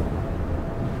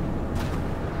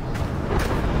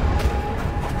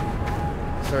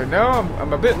 So now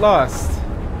I'm a bit lost.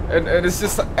 And it's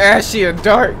just ashy and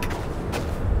dark.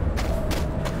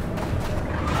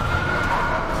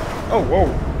 Oh, whoa.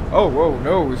 Oh, whoa.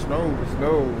 No, it's no. It's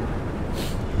no.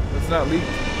 Let's not leave.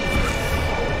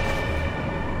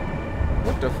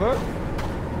 What the fuck?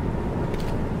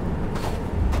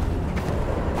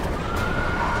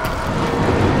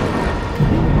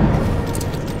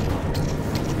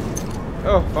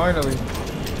 Oh, finally.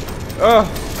 Oh.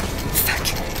 Fuck.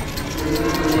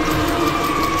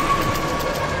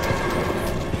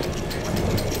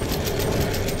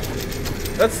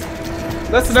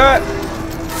 Let's not.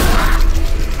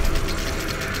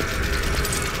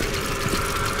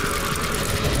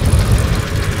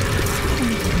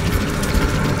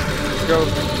 Go.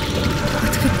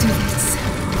 What could do this?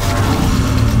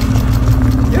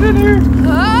 Get in here.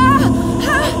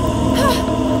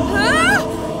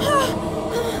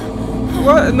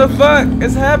 What in the fuck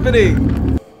is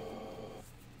happening?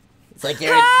 It's like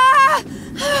you're...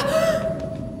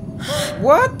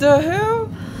 What the hell?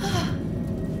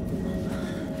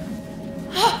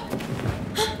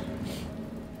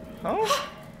 Huh?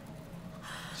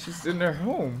 She's in their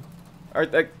home.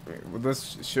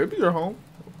 This should be her home.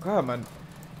 God, man.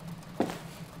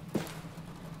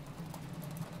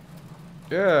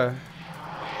 Yeah.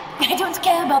 I don't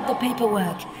care about the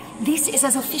paperwork. This is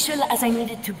as official as I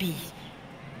need it to be.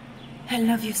 I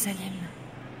love you, Salim.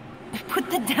 Put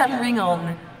the damn ring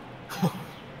on.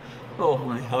 Oh,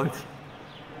 my heart.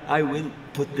 I will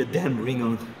put the damn ring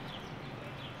on.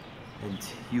 And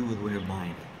you will wear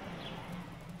mine.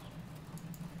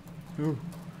 Ooh.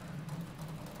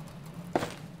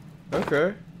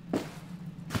 Okay.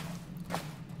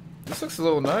 This looks a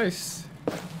little nice.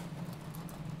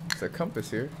 It's a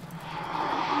compass here.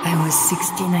 I was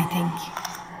 16, I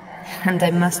think. And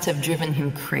I must have driven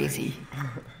him crazy.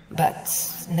 But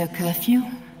no curfew,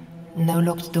 no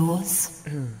locked doors.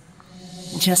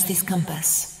 Just this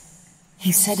compass.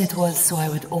 He said it was so I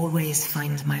would always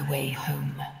find my way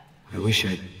home. I wish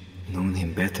I'd known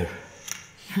him better.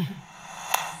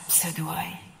 So do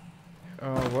I.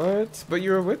 What? But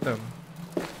you were with them.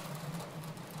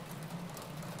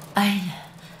 I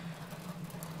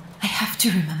have to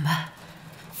remember.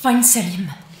 Find Salim.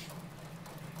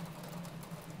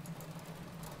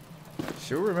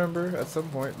 She'll remember at some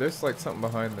point. There's like something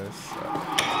behind this.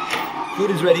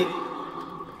 Food is ready.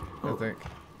 I think.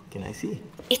 Can I see?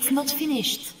 It's not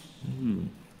finished.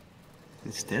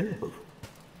 It's terrible.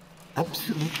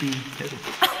 Absolutely terrible.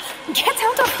 Get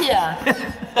out of here!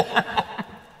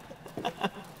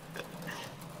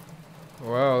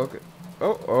 Wow, look at...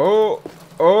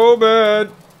 Oh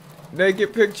man!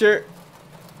 Naked picture.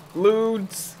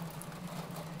 Lewds.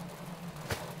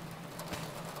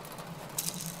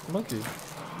 Monkey.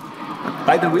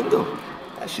 By the window.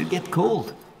 I should get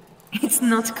cold. It's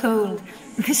not cold.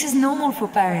 This is normal for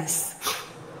Paris.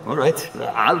 All right,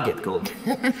 I'll get cold.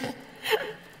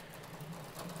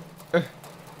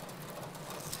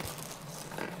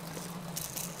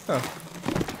 Huh.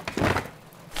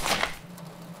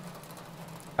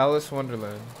 Alice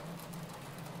Wonderland.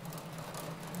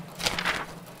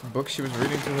 A book she was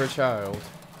reading to her child.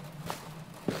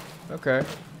 Okay.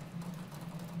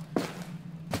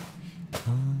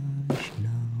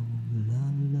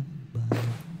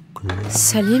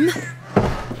 Salim?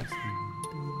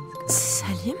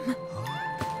 Salim?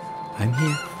 I'm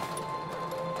here.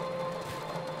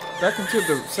 Back into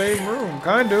the same room,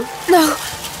 kind of. No!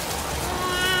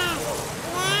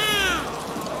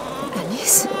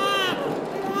 Alice?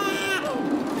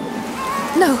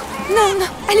 No, no, no!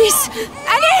 Alice!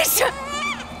 Alice!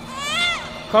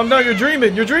 Calm down, you're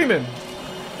dreaming, you're dreaming.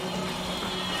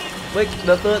 Wake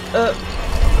the fuck up.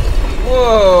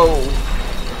 Whoa.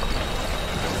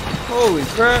 Holy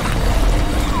crap.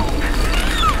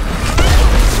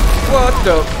 What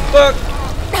the fuck?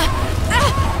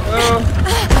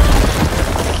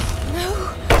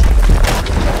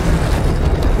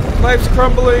 Life's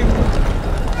crumbling.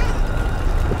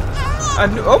 I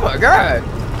knew. Oh my god.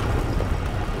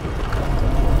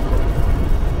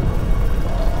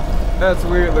 That's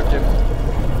weird looking.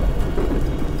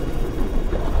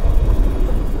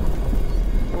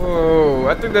 Whoa,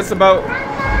 I think that's about...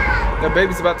 That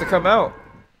baby's about to come out.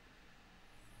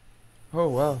 Oh,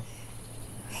 wow.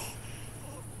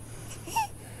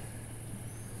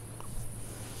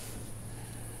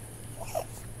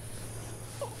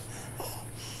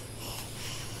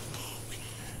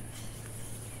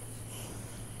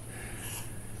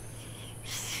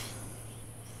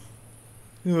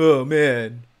 Oh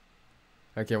man,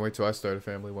 I can't wait till I start a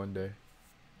family one day.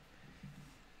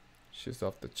 Shit's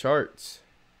off the charts.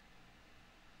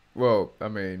 Well, I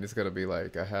mean, it's gonna be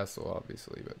like a hassle,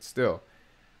 obviously, but still,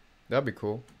 that'd be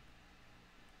cool.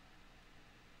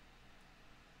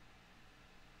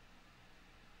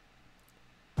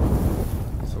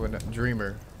 So we're not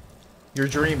dreamer. You're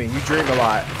dreaming. You dream a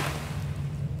lot.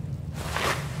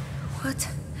 What?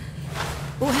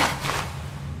 What?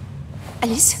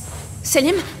 Alice?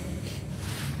 Selim?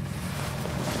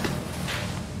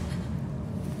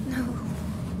 No.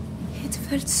 It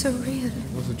felt so real.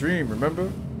 It was a dream,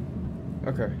 remember?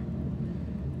 Okay.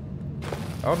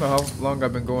 I don't know how long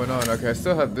I've been going on. Okay, I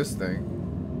still have this thing.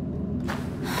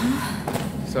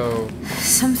 So...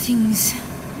 Something's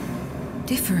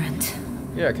different.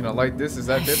 Yeah, can I light this? Is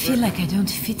that different? I feel like I don't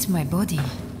fit my body.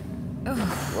 Oh,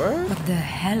 what? What the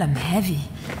hell? I'm heavy.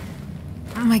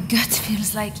 My gut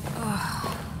feels like...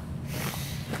 Oh,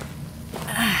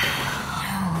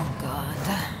 oh God.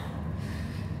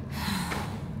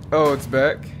 Oh, it's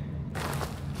back?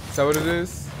 Is that what it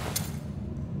is?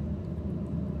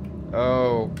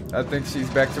 Oh, I think she's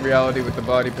back to reality with the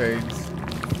body pains.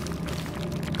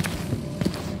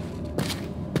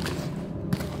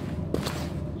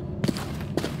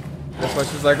 That's why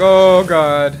she's like, oh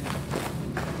God.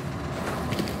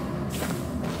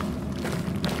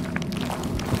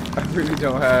 I really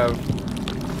don't have.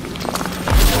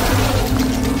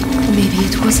 Maybe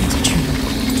it wasn't a dream.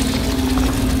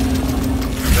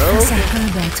 No? As I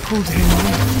heard that called them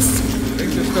words.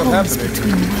 Things are still Holes happening.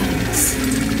 between words.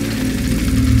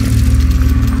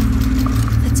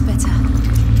 That's better.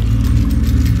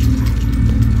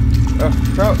 Oh,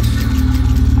 crouch.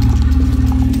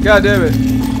 God damn it.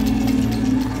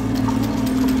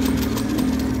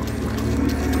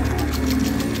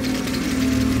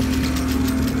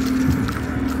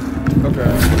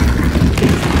 Okay.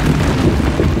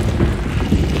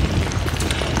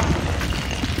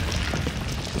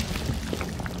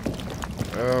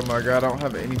 Oh my God, I don't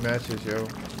have any matches, yo.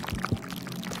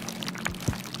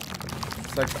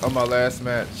 It's like on my last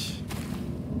match.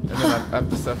 And then I have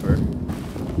to suffer.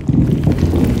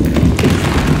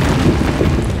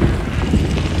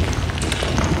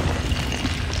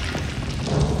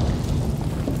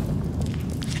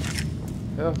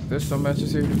 Oh, there's some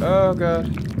matches here. Oh God.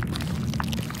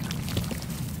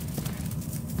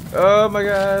 Oh my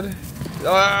God.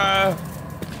 Ah!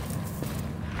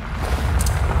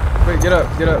 Wait, get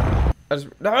up, get up. I just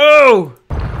no!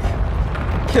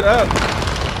 Get up.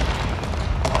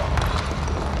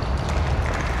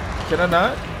 Can I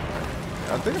not?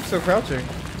 I think I'm still crouching.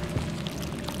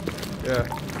 Yeah.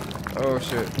 Oh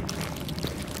shit.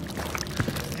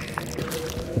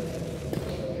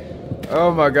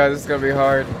 Oh my God, this is gonna be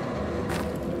hard.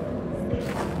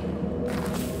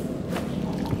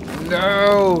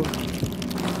 No!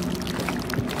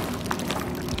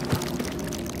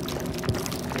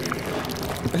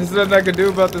 There's nothing I can do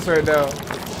about this right now.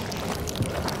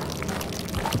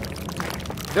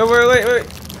 No, wait.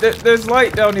 There's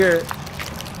light down here.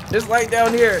 There's light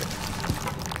down here.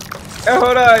 Oh,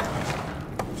 hold on.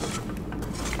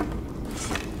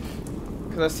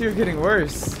 Cause I see her getting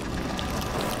worse.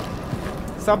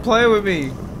 Stop playing with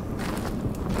me.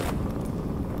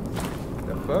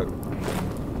 The fuck?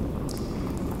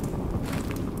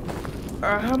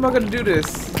 How am I gonna do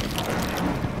this?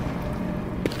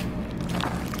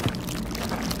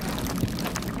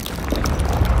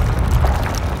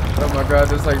 Oh my God,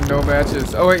 there's like no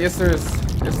matches. Oh wait, yes there is.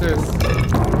 Yes there is.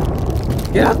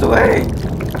 Get out the way!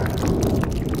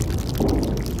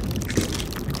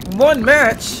 One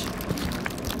match?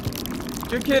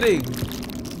 You're kidding.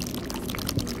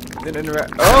 Didn't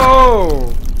interact.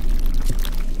 Oh!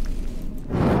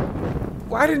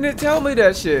 Why didn't it tell me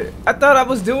that shit? I thought I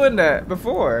was doing that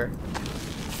before.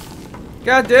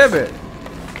 God damn it.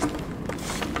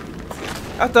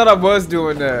 I thought I was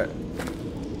doing that.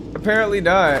 Apparently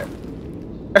not.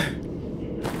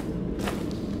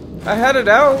 I had it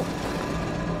out.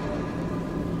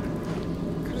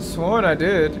 Could have sworn I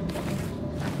did.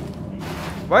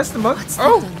 Why is the monkey?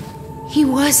 Oh! He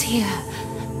was here.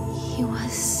 He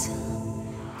was...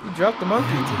 You dropped the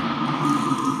monkey.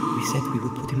 We said we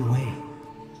would put him away.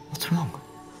 What's wrong?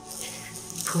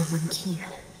 Poor monkey.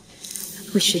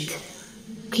 We should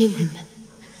clean him.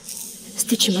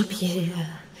 Stitch him up.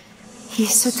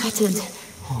 He's so tattered.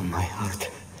 Oh, my heart.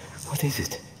 What is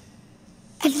it?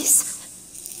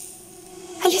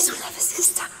 Alice will have a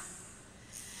sister.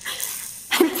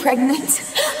 I'm pregnant.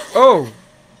 Oh!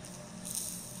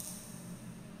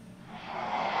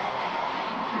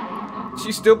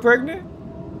 She's still pregnant?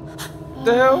 What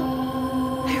the hell?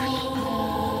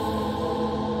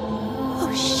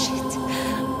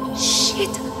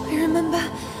 kid, I remember.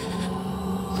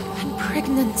 And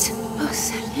pregnant. Oh,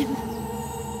 Salim.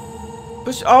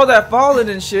 But all that falling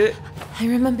and shit. I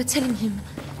remember telling him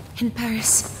in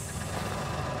Paris.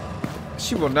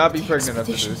 She will not be pregnant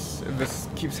after this if this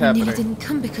keeps happening. Neil didn't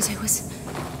come because I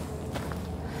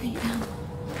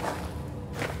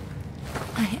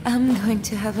am going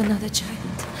to have another child.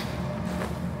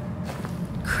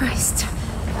 Christ.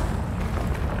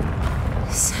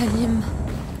 Salim,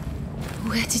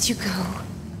 where did you go?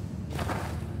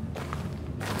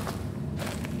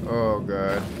 Oh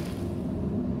god.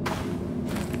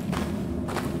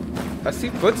 I see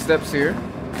footsteps here.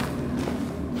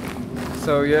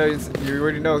 So yeah, you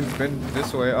already know he's been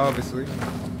this way, obviously.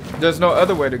 There's no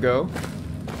other way to go.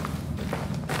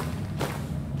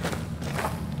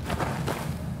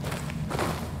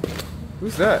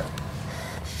 Who's that?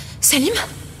 Salim?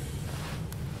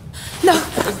 No, no,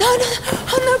 no,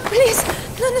 oh no, please.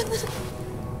 No, no, no.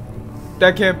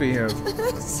 That can't be him.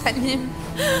 Salim.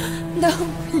 No,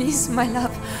 please, my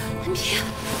love. I'm here.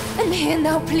 I'm here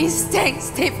now. Please stay.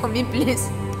 Stay for me, please.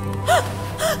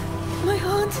 My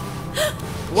heart.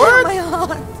 What? My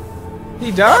heart.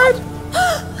 He died?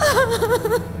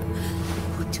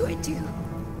 What do I do?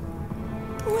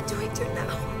 What do I do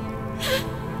now?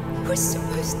 I was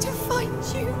supposed to find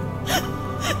you.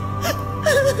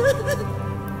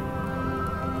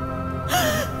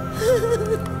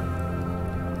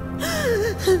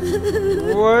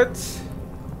 What?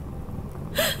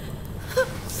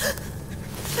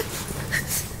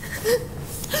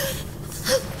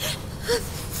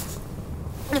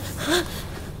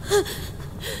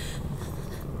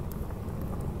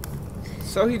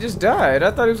 So he just died.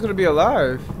 I thought he was gonna be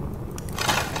alive.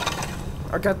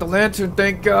 I got the lantern,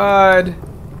 thank God.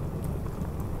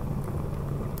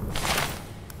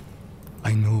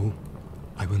 I know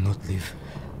I will not live.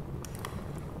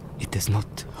 It does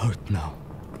not hurt now.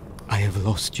 I have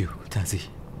lost you, Tazi.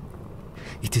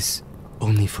 It is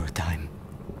only for a time.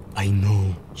 I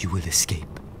know you will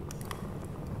escape.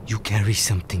 You carry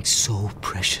something so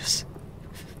precious.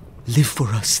 Live for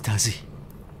us, Tazi.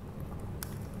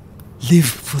 Live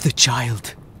for the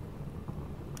child.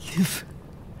 Live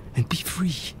and be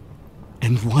free.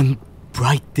 And one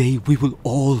bright day we will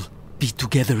all be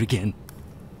together again.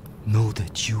 Know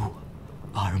that you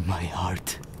are my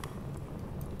heart.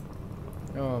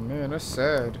 Oh man, that's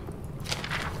sad.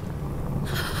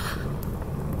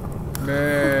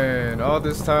 Man, all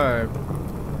this time.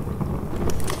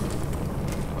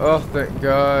 Oh, thank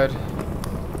God.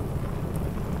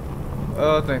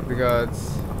 Oh, thank the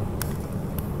gods.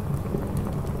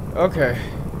 Okay,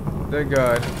 thank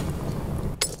God.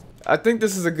 I think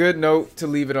this is a good note to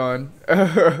leave it on.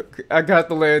 I got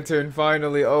the lantern,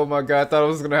 finally. Oh my God, I thought I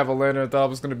was going to have a lantern. I thought I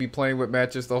was going to be playing with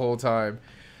matches the whole time.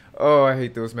 Oh, I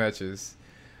hate those matches.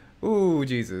 Ooh,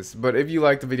 Jesus. But if you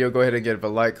liked the video, go ahead and give a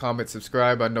like, comment,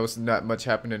 subscribe. I know it's not much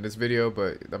happened in this video,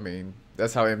 but I mean,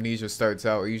 that's how Amnesia starts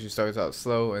out. It usually starts out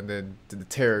slow, and then the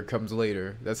terror comes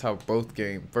later. That's how both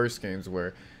first games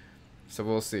were. So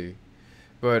we'll see.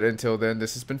 But until then,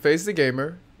 this has been FaZe the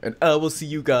Gamer, and I will see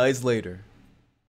you guys later.